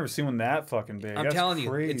 dog. I've never seen one that fucking big. I'm telling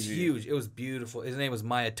crazy. you, it's huge. It was beautiful. His name was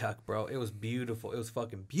Maya Tuck, bro. It was beautiful. It was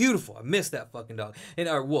fucking beautiful. I missed that fucking dog. And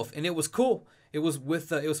our wolf. And it was cool. It was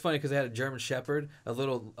with, it was funny because I had a German Shepherd,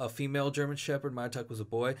 a female German Shepherd. Maya Tuck was a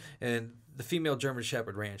boy. And the female German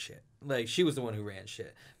Shepherd ran shit. Like, she was the one who ran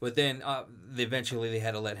shit. But then eventually they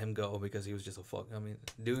had to let him go because he was just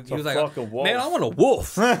dude. He was like, man, I want a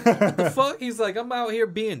wolf. What the fuck? He's like, I'm out here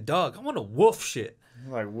being Doug. I want a wolf shit.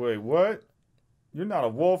 I'm like, wait, what? You're not a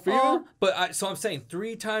wolf either? So I'm saying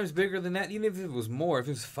 3 times bigger than that, even if it was more, if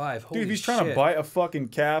it was 5. Holy dude, if he's shit. trying to bite a fucking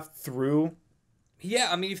calf through. Yeah,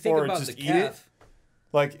 I mean, if you think about the calf.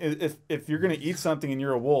 Like, if you're going to eat something and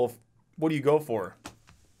you're a wolf, what do you go for?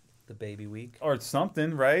 The baby week. Or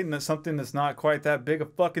something, right? And that's something that's not quite that big a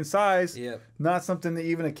fucking size. Yeah. Not something that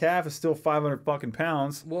even a calf is still 500 fucking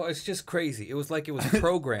pounds. Well, it's just crazy. It was like it was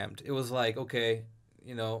programmed. It was like, okay,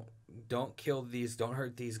 don't kill these, don't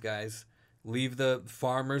hurt these guys. Leave the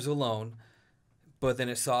farmers alone. But then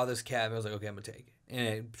it saw this calf and I was like, okay, I'm going to take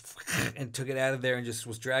it. And took it out of there and just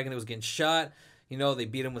was dragging it. It was getting shot. They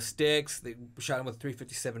beat him with sticks. They shot him with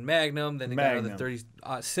 .357 Magnum. Then they got another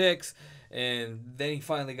 30-06. And then he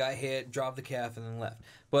finally got hit, dropped the calf, and then left.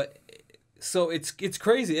 But so it's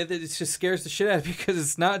crazy. It just scares the shit out of me because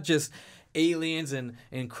it's not just aliens and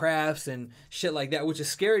crafts and shit like that, which is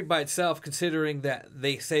scary by itself considering that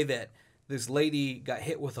they say that this lady got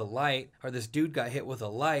hit with a light, or this dude got hit with a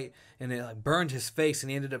light, and it like burned his face, and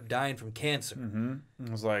he ended up dying from cancer. Mm-hmm.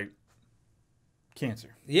 It was like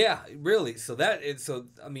cancer. Yeah, really.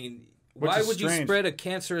 I mean, why would strange. You spread a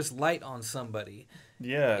cancerous light on somebody?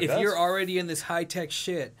 Yeah. If you're already in this high-tech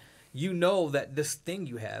shit, you know that this thing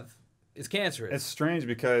you have is cancerous. It's strange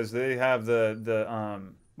because they have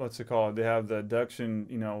the what's it called? They have the induction,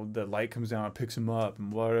 the light comes down and picks them up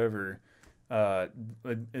and whatever.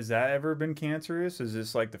 Has that ever been cancerous? Is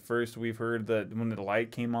this like the first we've heard that when the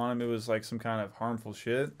light came on, it was like some kind of harmful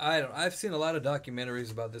shit? I've seen a lot of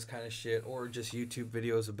documentaries about this kind of shit or just YouTube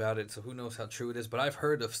videos about it, so who knows how true it is. But I've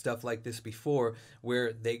heard of stuff like this before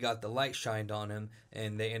where they got the light shined on him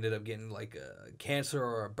and they ended up getting like a cancer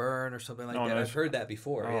or a burn or something like that. I've heard that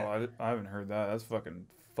before. Oh, yeah. I haven't heard that. That's fucking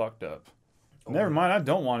fucked up. Never mind. I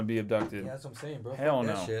don't want to be abducted. Yeah, that's what I'm saying, bro. Hell Fuck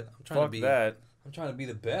no. that shit. I'm trying Fuck to be that. I'm trying to be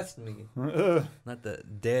the best me, Ugh. not the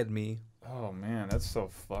dead me. Oh man, that's so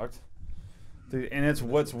fucked. Dude, and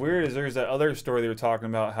what's weird is there's that other story they were talking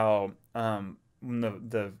about how when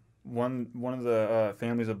the one of the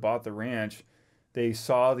families that bought the ranch, they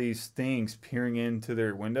saw these things peering into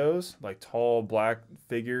their windows, like tall black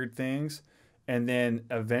figured things, and then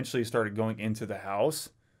eventually started going into the house.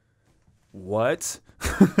 What?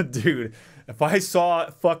 Dude, if I saw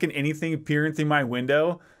fucking anything peering through my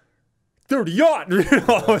window, through the yacht,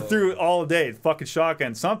 through all day, fucking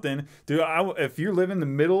shotgun, something, dude. If you live in the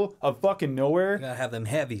middle of fucking nowhere, You gotta have them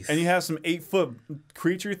heavies. and you have some 8-foot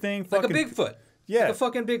creature thing, like fucking a Bigfoot. yeah, Like a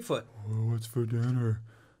fucking Bigfoot. what's for dinner?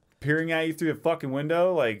 Peering at you through the fucking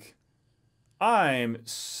window, like, I'm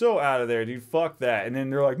so out of there, dude. Fuck that. And then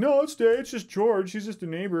they're like, no, it's just George. He's just a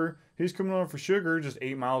neighbor. He's coming over for sugar, just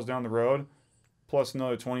 8 miles down the road, plus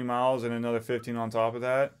another 20 miles and another 15 on top of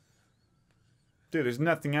that. Dude, there's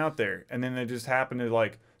nothing out there. And then they just happen to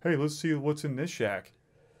like, hey, let's see what's in this shack.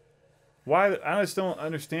 Why? I just don't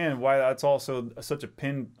understand why that's also such a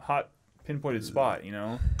pinpointed spot, you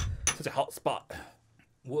know? Such a hot spot.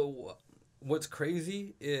 What's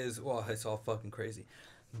crazy is, well, it's all fucking crazy.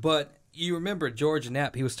 But you remember George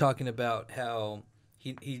Knapp, he was talking about how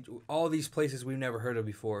he all these places we've never heard of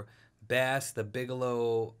before. Bass, the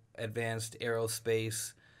Bigelow Advanced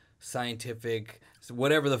Aerospace, Scientific,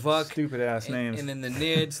 whatever the fuck. Stupid ass names. And then the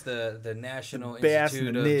NIDS, the National Bass Institute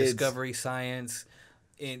and of the NIDS. Discovery Science.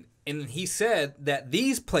 And he said that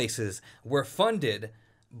these places were funded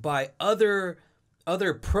by other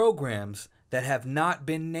programs that have not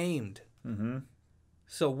been named. Mm-hmm.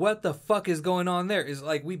 So what the fuck is going on there? Is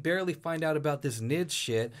like we barely find out about this NIDS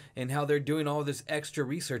shit and how they're doing all this extra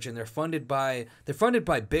research, and they're funded by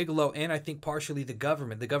Bigelow and I think partially the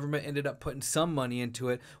government. The government ended up putting some money into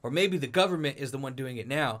it, or maybe the government is the one doing it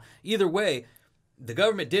now. Either way, the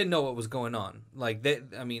government did know what was going on. Like they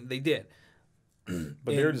did. But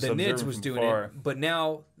they're just the NIDS observing was from doing far. it, but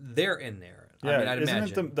now they're in there. Yeah, I mean, I'd isn't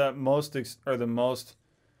imagine. it the most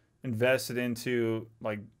invested into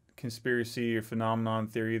like conspiracy or phenomenon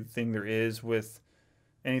theory thing there is with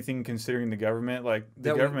anything considering the government? Like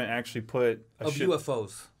the government actually put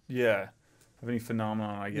UFOs. Yeah, of any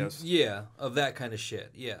phenomenon, I guess. Yeah, of that kind of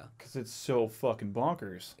shit. Yeah, because it's so fucking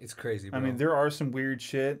bonkers. it's crazy, bro. I mean, there are some weird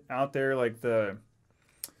shit out there, like the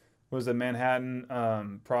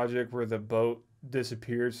Manhattan project where the boat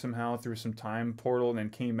disappeared somehow through some time portal and then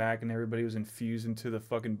came back and everybody was infused into the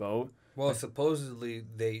fucking boat. Well, supposedly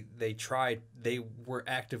they were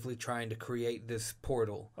actively trying to create this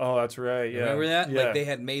portal. Oh, that's right. Yeah. Remember that? Yeah. Like they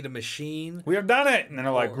had made a machine We have done it, and then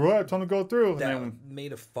they're like, "Right, time to go through." And that then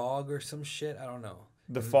made a fog or some shit. I don't know.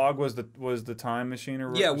 the fog was the time machine,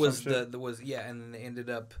 or Yeah, or it was some shit? and then they ended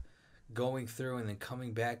up going through and then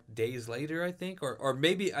coming back days later, I think, or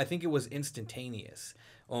maybe I think it was instantaneous.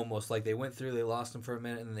 Almost like they went through, they lost them for a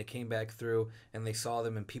minute, and then they came back through, and they saw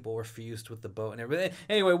them, and people were fused with the boat and everything.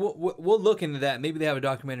 Anyway, we'll look into that. Maybe they have a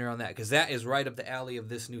documentary on that, because that is right up the alley of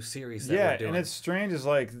this new series that we're doing. And it's strange. Is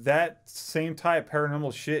like that same type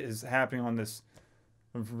paranormal shit is happening on this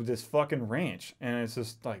fucking ranch, and it's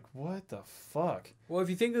just like, what the fuck? Well, if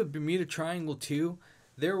you think of the Bermuda Triangle too,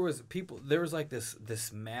 there was like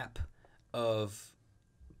this map of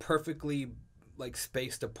perfectly like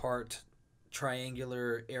spaced apart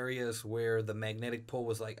triangular areas where the magnetic pole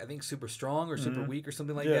was like I think super strong or super weak or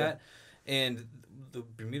something like that, and the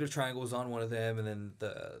Bermuda Triangle was on one of them, and then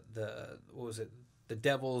the what was it, the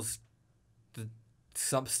Devil's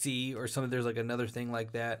some sea or something. There's like another thing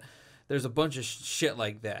like that. There's a bunch of shit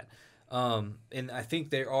like that, and I think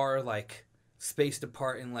they are like spaced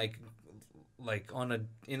apart in like on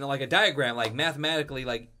a diagram, like mathematically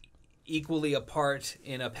like equally apart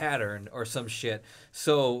in a pattern or some shit.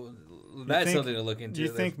 So that's something to look into. Do you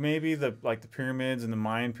think maybe the pyramids and the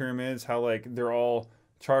Mayan pyramids, how like they're all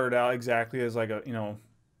charted out exactly as like a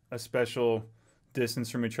special distance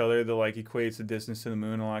from each other that like equates the distance to the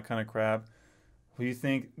moon and all that kind of crap? Do you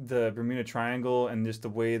think the Bermuda Triangle and just the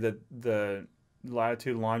way that the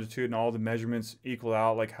latitude, longitude, and all the measurements equal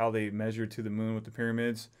out, like how they measure to the moon with the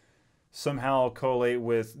pyramids, somehow correlate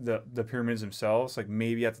with the pyramids themselves? Like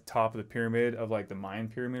maybe at the top of the pyramid of like the Mayan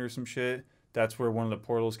pyramid or some shit, that's where one of the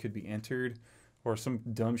portals could be entered, or some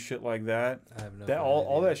dumb shit like that. I have no That fucking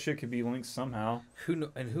all idea. that shit could be linked somehow. Who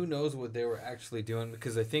knows what they were actually doing?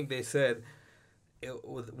 Because I think they said,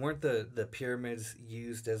 weren't the pyramids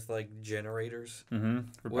used as like generators? For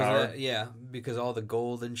Was power. that, yeah, because all the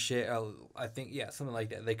gold and shit. I think, yeah, something like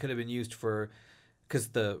that. They could have been used for, because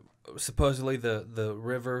supposedly the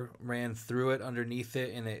river ran through it underneath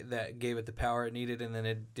it, and that gave it the power it needed, and then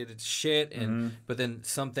it did its shit, and but then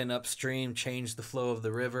something upstream changed the flow of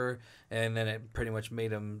the river, and then it pretty much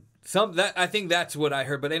made them I think that's what I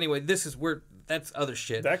heard. But anyway, that's other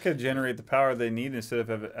shit. That could generate the power they need instead of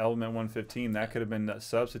have element 115. That could have been that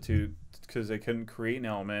substitute because they couldn't create an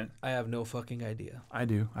element. I have no fucking idea. I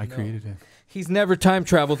do. I created it. He's never time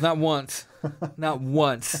traveled, not once. Not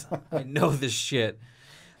once. I know this shit.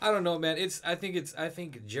 I don't know, man. I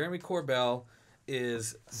think Jeremy Corbell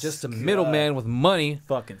is just a middleman with money.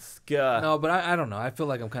 Fucking scut. No, but I don't know. I feel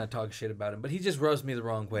like I'm kind of talking shit about him, but he just rubs me the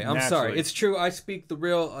wrong way. I'm Naturally. sorry. It's true. I speak the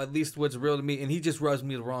real, at least what's real to me, and he just rubs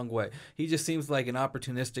me the wrong way. He just seems like an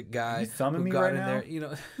opportunistic guy You thumbing who me got right in now? there. You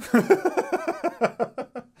know,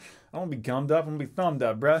 I won't be gummed up. I'm gonna be thumbed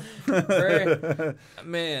up, bruh.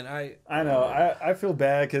 man, I know. I feel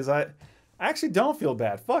bad because I actually don't feel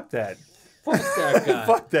bad. Fuck that. fuck that guy.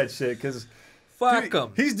 Fuck that shit. Because Fuck him.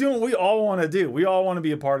 he's doing what we all want to do. We all want to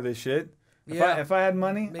be a part of this shit. Yeah. If I had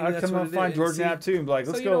money, Maybe I'd that's come what up and it find is. George See, Knapp too and be like,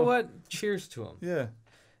 let's so go. you know what? Cheers to him. Yeah.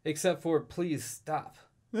 Except for, please stop.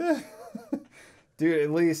 Dude, at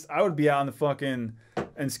least I would be out in the fucking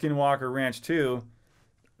Skinwalker Ranch too.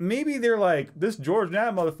 Maybe they're like, this George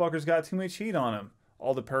Knapp motherfucker's got too much heat on him.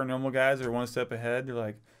 All the paranormal guys are one step ahead. They're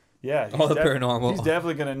like, yeah, All the paranormal. He's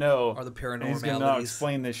definitely gonna know. Are the and he's gonna know how to paranormalities.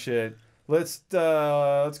 explain this shit. Let's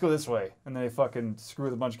go this way, and then they fucking screw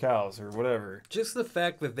with a bunch of cows or whatever. Just the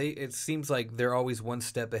fact that it seems like they're always one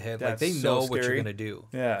step ahead. Like That's they so know what you're scary. gonna do.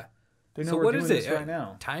 Yeah, they know So we're what doing is it? this right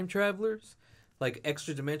now. Time travelers, like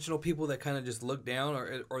extra dimensional people that kind of just look down,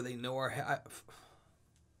 or they know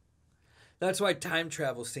That's why time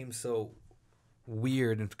travel seems so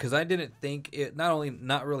weird, because I didn't think it not only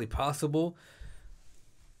not really possible,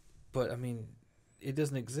 but I mean, it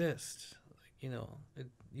doesn't exist. Like, you know,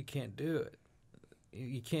 you can't do it.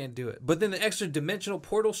 You can't do it. But then the extra dimensional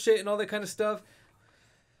portal shit and all that kind of stuff.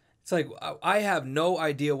 It's like I have no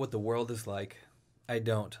idea what the world is like. I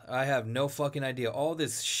don't. I have no fucking idea. All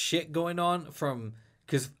this shit going on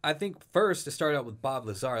because I think first it started out with Bob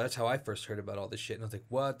Lazar. That's how I first heard about all this shit. And I was like,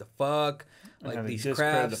 what the fuck? Like And they these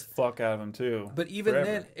discredited crafts. the fuck out of him too. But even forever.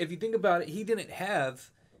 then, if you think about it, he didn't have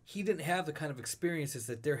the kind of experiences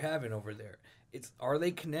that they're having over there. Are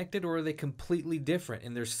they connected or are they completely different?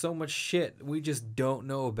 And there's so much shit we just don't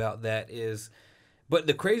know about but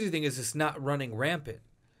the crazy thing is it's not running rampant.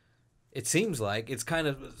 It seems like it's kind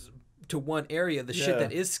of to one area. The shit Yeah.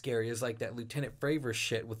 that is scary is like that Lieutenant Fravor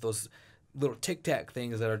shit with those little tic tac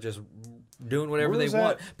things that are just doing whatever Where they was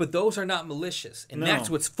want. that? But those are not malicious, and No. that's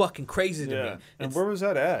what's fucking crazy to Yeah. me. And It's- where was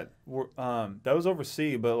that at? That was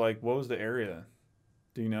overseas, but like, what was the area?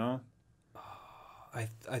 Do you know?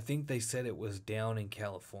 I think they said it was down in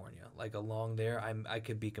California, like along there. I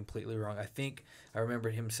could be completely wrong. I think I remember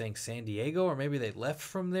him saying San Diego, or maybe they left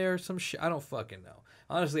from there or some shit. I don't fucking know.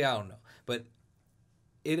 Honestly, I don't know. But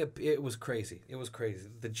it was crazy. It was crazy.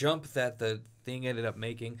 The jump that the thing ended up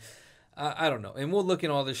making. I don't know. And we'll look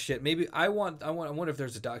in all this shit. Maybe I wonder if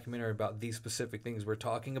there's a documentary about these specific things we're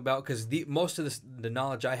talking about, because most of the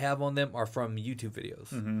knowledge I have on them are from YouTube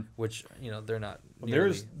videos, which, you know, they're not.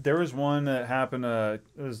 There was one that happened. It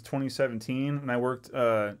was 2017, and I worked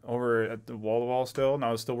over at the wall to wall still, and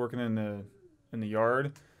I was still working in the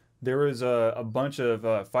yard. There was a bunch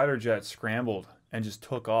of fighter jets scrambled and just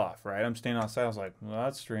took off. Right, I'm standing outside. I was like, well,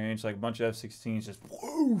 that's strange. Like a bunch of F-16s just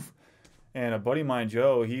woof. And a buddy of mine,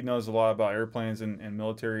 Joe, he knows a lot about airplanes and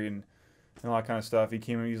military and all that kind of stuff. He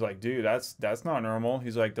came in, he's like, dude, that's not normal.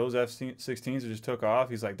 He's like, those F-16s just took off.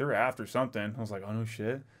 He's like, they're after something. I was like, oh, no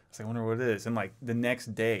shit. I was like, I wonder what it is. And like the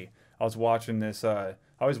next day, I was watching this. I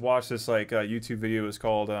always watch this like YouTube video. It was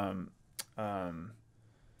called, oh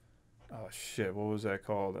shit, what was that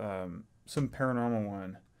called? Some paranormal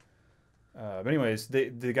one. But anyways, the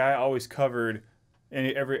guy always covered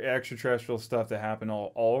every extraterrestrial stuff that happened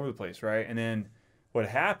all over the place, right? And then what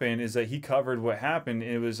happened is that he covered what happened.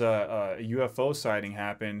 It was a UFO sighting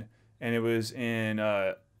happened, and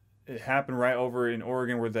it happened right over in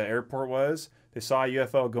Oregon where the airport was. They saw a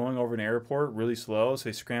UFO going over an airport really slow, so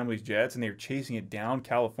they scrambled these jets, and they were chasing it down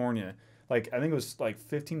California. Like, I think it was like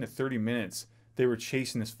 15 to 30 minutes they were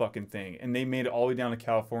chasing this fucking thing, and they made it all the way down to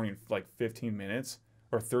California in like 15 minutes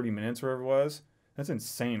or 30 minutes, wherever it was. That's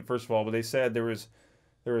insane, first of all. But they said there was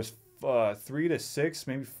 3 to 6,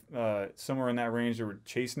 maybe somewhere in that range. They were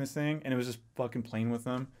chasing this thing, and it was just fucking playing with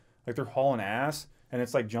them. Like they're hauling ass, and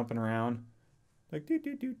it's like jumping around, like do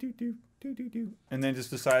do do do do do do do, and then just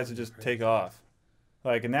decides to just take off.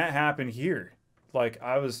 Like, and that happened here. Like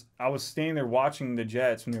I was standing there watching the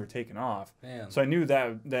jets when they were taking off. Damn. So I knew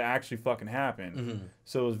that actually fucking happened. Mm-hmm.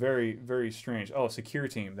 So it was very, very strange. Oh, Secure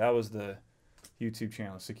Team. That was the YouTube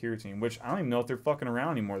channel, Secure Team, which I don't even know if they're fucking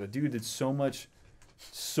around anymore. The dude did so much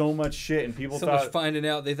shit, and people thought much finding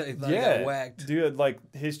out they thought he got whacked. Dude, like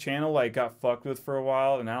his channel like got fucked with for a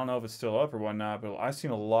while, and I don't know if it's still up or whatnot, but I've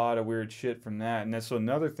seen a lot of weird shit from that. And that's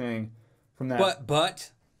another thing from that.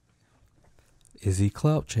 But is he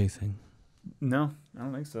clout chasing? No, I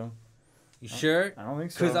don't think so. You sure? I don't think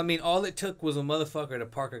so. Because I mean, all it took was a motherfucker to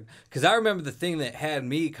park a. Because I remember the thing that had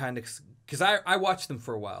me kind of. Because I watched them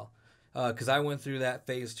for a while. Because I went through that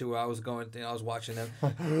phase too where I was watching them. I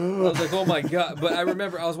was like, oh my God. But I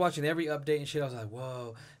remember I was watching every update and shit. I was like,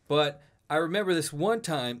 whoa. But I remember this one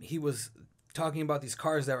time he was talking about these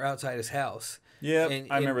cars that were outside his house. Yeah,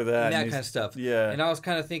 I remember that. And that kind of stuff. Yeah. And I was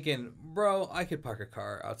kind of thinking, bro, I could park a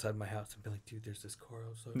car outside my house and be like, dude, there's this car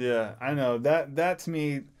outside. Yeah, I know. That to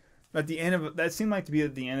me, at the end of that seemed like to be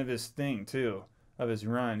at the end of his thing too, of his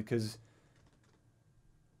run, because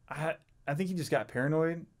I think he just got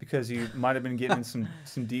paranoid because he might have been getting some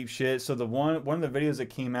deep shit. So one of the videos that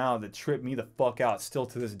came out that tripped me the fuck out still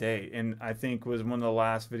to this day, and I think was one of the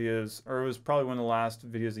last videos, or it was probably one of the last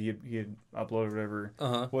videos that he had uploaded or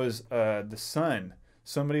whatever, was the sun.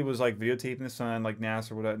 Somebody was like videotaping the sun, like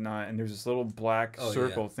NASA or whatnot, and there's this little black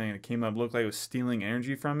circle thing that came up, looked like it was stealing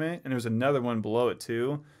energy from it, and there was another one below it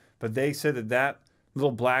too. But they said that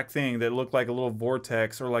little black thing that looked like a little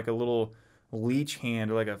vortex or like a little leech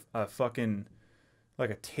hand or like a fucking like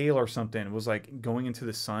a tail or something was like going into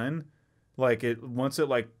the sun, like it once it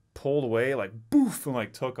like pulled away, like boof, and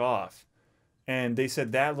like took off. And they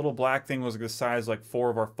said that little black thing was the size like 4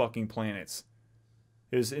 of our fucking planets.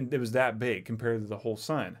 It was that big compared to the whole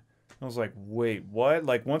sun. I was like, wait, what?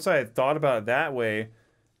 Like once I had thought about it that way,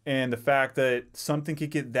 and the fact that something could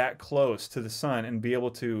get that close to the sun and be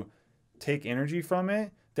able to take energy from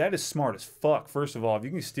it, that is smart as fuck. First of all, if you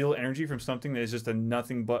can steal energy from something that is just a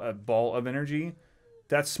nothing but a ball of energy,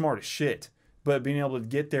 that's smart as shit. But being able to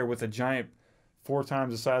get there with a giant 4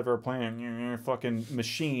 times the size of our planet fucking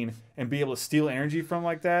machine and be able to steal energy from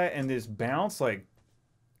like that and just bounce, like,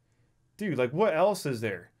 dude, like what else is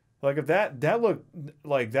there? Like if that looked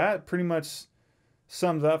like that pretty much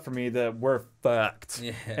sums up for me that we're fucked.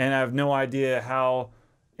 Yeah. And I have no idea how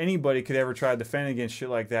anybody could ever try to defend against shit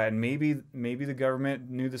like that. And maybe the government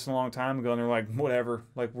knew this a long time ago and they're like, whatever,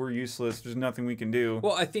 like we're useless. There's nothing we can do.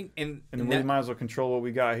 Well, I think and we might as well control what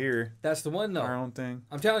we got here. That's the one though. Our own thing.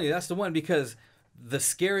 I'm telling you, that's the one, because the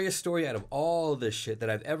scariest story out of all this shit that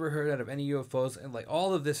I've ever heard out of any UFOs, and like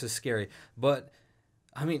all of this is scary, but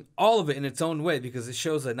I mean, all of it in its own way, because it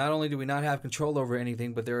shows that not only do we not have control over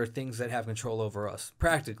anything, but there are things that have control over us,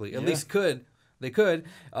 practically. At least they could.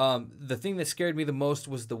 The thing that scared me the most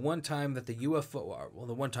was the one time that the UFO, well,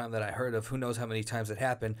 the one time that I heard of, who knows how many times it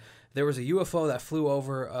happened, there was a UFO that flew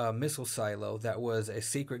over a missile silo that was a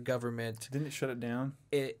secret government. Didn't it shut it down?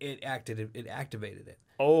 It activated it.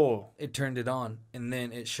 Oh. It turned it on, and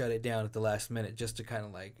then it shut it down at the last minute just to kind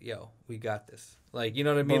of like, yo, we got this. Like, you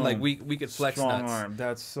know what I mean? Boom. Like, we could flex strong nuts. Arm.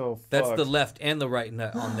 That's so fucked. That's the left and the right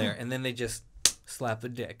nut on there. And then they just slap the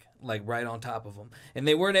dick, like, right on top of them. And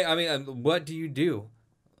they weren't, I mean, what do you do?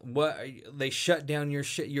 They shut down your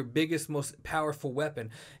shit, your biggest, most powerful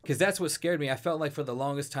weapon. Because that's what scared me. I felt like for the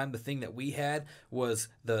longest time, the thing that we had was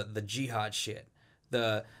the jihad shit.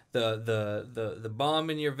 The bomb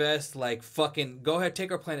in your vest, like, fucking go ahead, take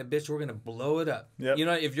our planet, bitch, we're gonna blow it up. Yep. You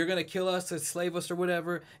know, if you're gonna kill us, enslave us or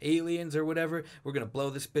whatever, aliens or whatever, we're gonna blow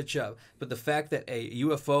this bitch up. But the fact that a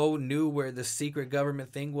UFO knew where the secret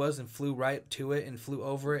government thing was and flew right to it and flew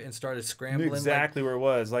over it and started scrambling, knew exactly where it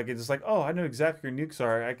was. Like, it's just like, oh, I know exactly where nukes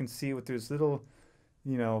are. I can see with this little,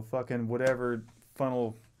 you know, fucking whatever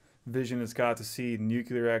funnel vision it's got to see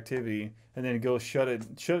nuclear activity, and then go shut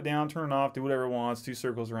it down, turn it off, do whatever it wants, 2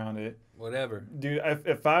 circles around it, whatever. Dude,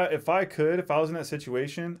 if I was in that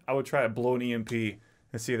situation, I would try to blow an EMP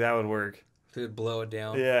and see if that would work. To blow it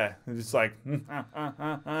down. Yeah, it's just like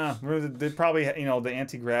they probably, you know, the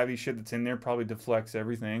anti-gravity shit that's in there probably deflects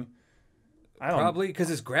everything. Probably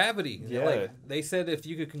because it's gravity. Yeah. Like, they said if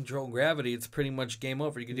you could control gravity, it's pretty much game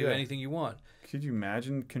over. You can do anything you want. Could you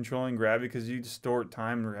imagine controlling gravity? Because you distort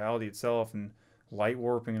time and reality itself and light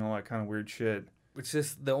warping and all that kind of weird shit. It's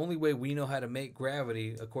just the only way we know how to make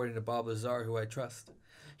gravity, according to Bob Lazar, who I trust.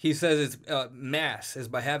 He says it's mass, is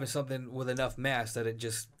by having something with enough mass that it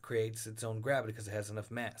just creates its own gravity because it has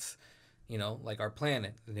enough mass. You know, like our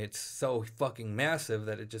planet. And it's so fucking massive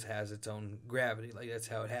that it just has its own gravity. Like, that's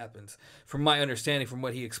how it happens. From my understanding, from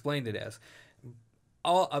what he explained it as.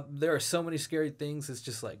 There are so many scary things. It's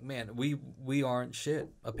just like, man, we aren't shit.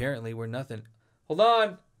 Apparently, we're nothing. Hold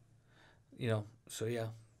on. You know, so yeah,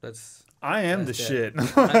 that's... I am the shit.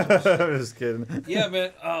 I'm just kidding. Yeah,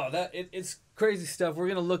 man. Oh, it's crazy stuff. We're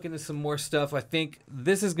gonna look into some more stuff. I think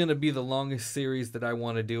this is gonna be the longest series that I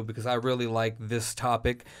want to do because I really like this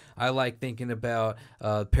topic. I like thinking about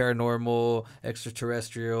paranormal,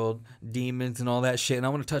 extraterrestrial, demons, and all that shit. And I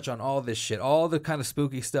want to touch on all this shit, all the kind of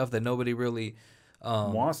spooky stuff that nobody really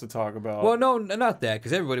wants to talk about. Well, no, not that,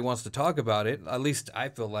 because everybody wants to talk about it. At least I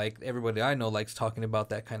feel like everybody I know likes talking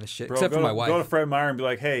about that kind of shit, Bro, except for my wife. Go to Fred Meyer and be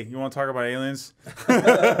like, hey, you want to talk about aliens?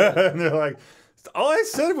 And they're like, all I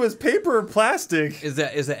said was paper or plastic. Is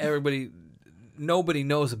that nobody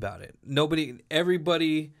knows about it.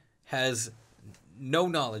 Everybody has no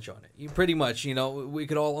knowledge on it. You pretty much, you know, we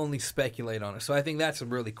could all only speculate on it. So I think that's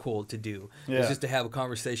really cool to do. Yeah. It's just to have a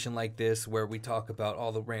conversation like this where we talk about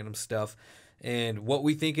all the random stuff and what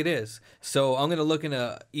we think it is. So I'm going to look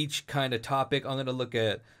into each kind of topic. I'm going to look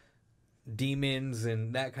at demons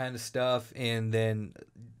and that kind of stuff, and then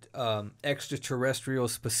extraterrestrial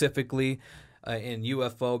specifically, and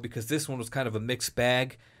UFO, because this one was kind of a mixed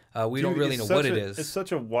bag. We don't really know what it is. It's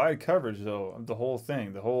such a wide coverage, though, of the whole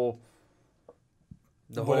thing. Whatever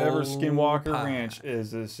Skinwalker Ranch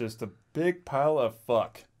is just a big pile of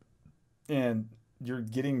fuck. And you're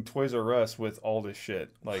getting Toys R Us with all this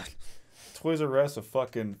shit. Like... Toys R Us a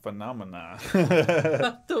fucking phenomena.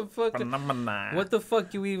 What the fuck? Phenomena. What the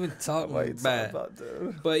fuck you even talking about?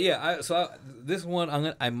 Dude? But yeah, this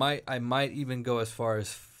one I might even go as far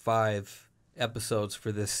as 5 episodes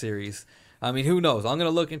for this series. I mean, who knows? I'm gonna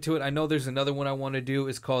look into it. I know there's another one I want to do.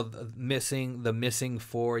 It's called the Missing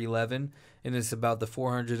 411, and it's about the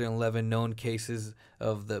 411 known cases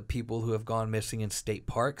of the people who have gone missing in state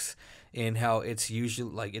parks, and how it's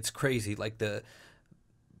usually like it's crazy. Like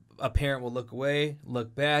a parent will look away,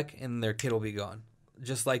 look back, and their kid will be gone.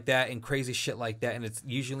 Just like that, and crazy shit like that. And it's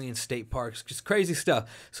usually in state parks. Just crazy stuff.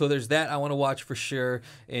 So there's that I want to watch for sure.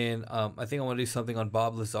 And I think I want to do something on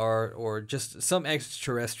Bob Lazar or just some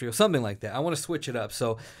extraterrestrial, something like that. I want to switch it up.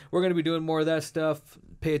 So we're going to be doing more of that stuff.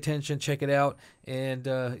 Pay attention, check it out. And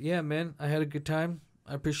yeah, man, I had a good time.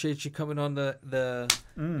 I appreciate you coming on the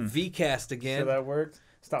VCast again. So that worked?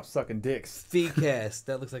 Stop sucking dicks. VCast.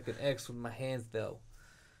 That looks like an X with my hands, though.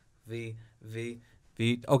 V.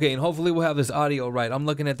 Okay, and hopefully we'll have this audio right. I'm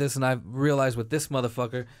looking at this and I realized with this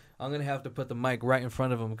motherfucker, I'm going to have to put the mic right in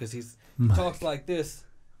front of him because he talks like this.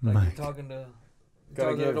 Like he's talking to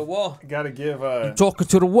the wall. Gotta give... I'm talking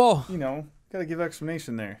to the wall. You know, gotta give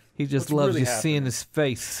explanation there. He just loves you seeing his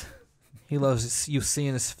face. He loves you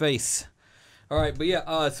seeing his face. All right, but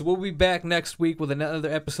yeah, so we'll be back next week with another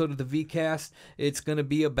episode of the VCast. It's going to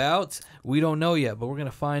be about, we don't know yet, but we're going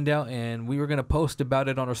to find out, and we were going to post about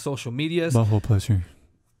it on our social medias. Buffalo pleasure.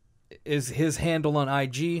 Is his handle on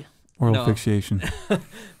IG? Oral asphyxiation.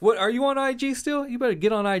 What, are you on IG still? You better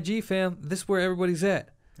get on IG, fam. This is where everybody's at.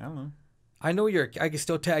 I don't know. I know I can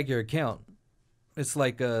still tag your account. It's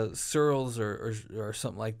like Searles or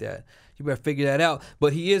something like that. You better figure that out.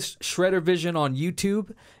 But he is Shredder Vision on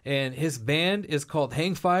YouTube, and his band is called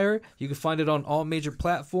Hangfire. You can find it on all major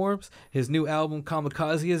platforms. His new album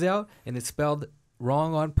Kamikaze is out, and it's spelled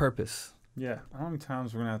wrong on purpose. Yeah. How many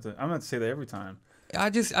times we're gonna have to? I'm gonna have to say that every time.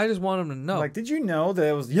 I just want him to know. Like, did you know that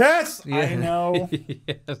it was? Yes, yeah. I know.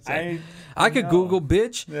 Yes, I could Google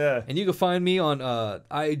bitch. Yeah. And you can find me on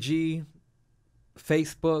IG,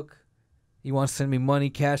 Facebook. You want to send me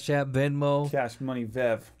money, Cash App, Venmo. Cash Money,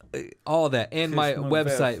 Vev. All of that. And my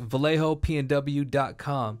website,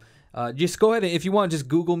 VallejoPNW.com. Just go ahead and, if you want, just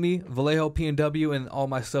Google me, Vallejo PNW, and all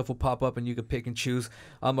my stuff will pop up and you can pick and choose.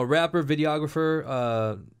 I'm a rapper,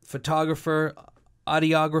 videographer, photographer,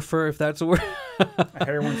 audiographer, if that's a word. A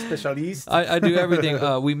heroin specialist. I do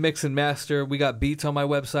everything. We mix and master. We got beats on my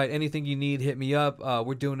website. Anything you need, hit me up.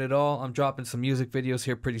 We're doing it all. I'm dropping some music videos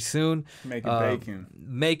here pretty soon. Making bacon.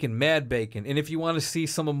 Making mad bacon. And if you want to see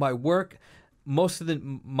some of my work, most of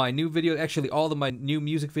my new videos, actually all of my new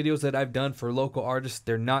music videos that I've done for local artists,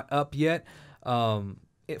 they're not up yet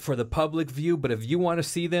for the public view. But if you want to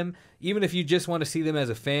see them, even if you just want to see them as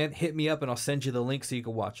a fan, hit me up and I'll send you the link so you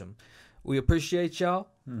can watch them. We appreciate y'all.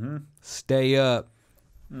 Mm-hmm. Stay up.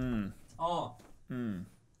 Word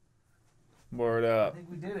up. I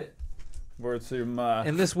think we did it. Word to ma.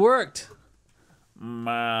 And this worked.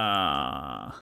 Ma.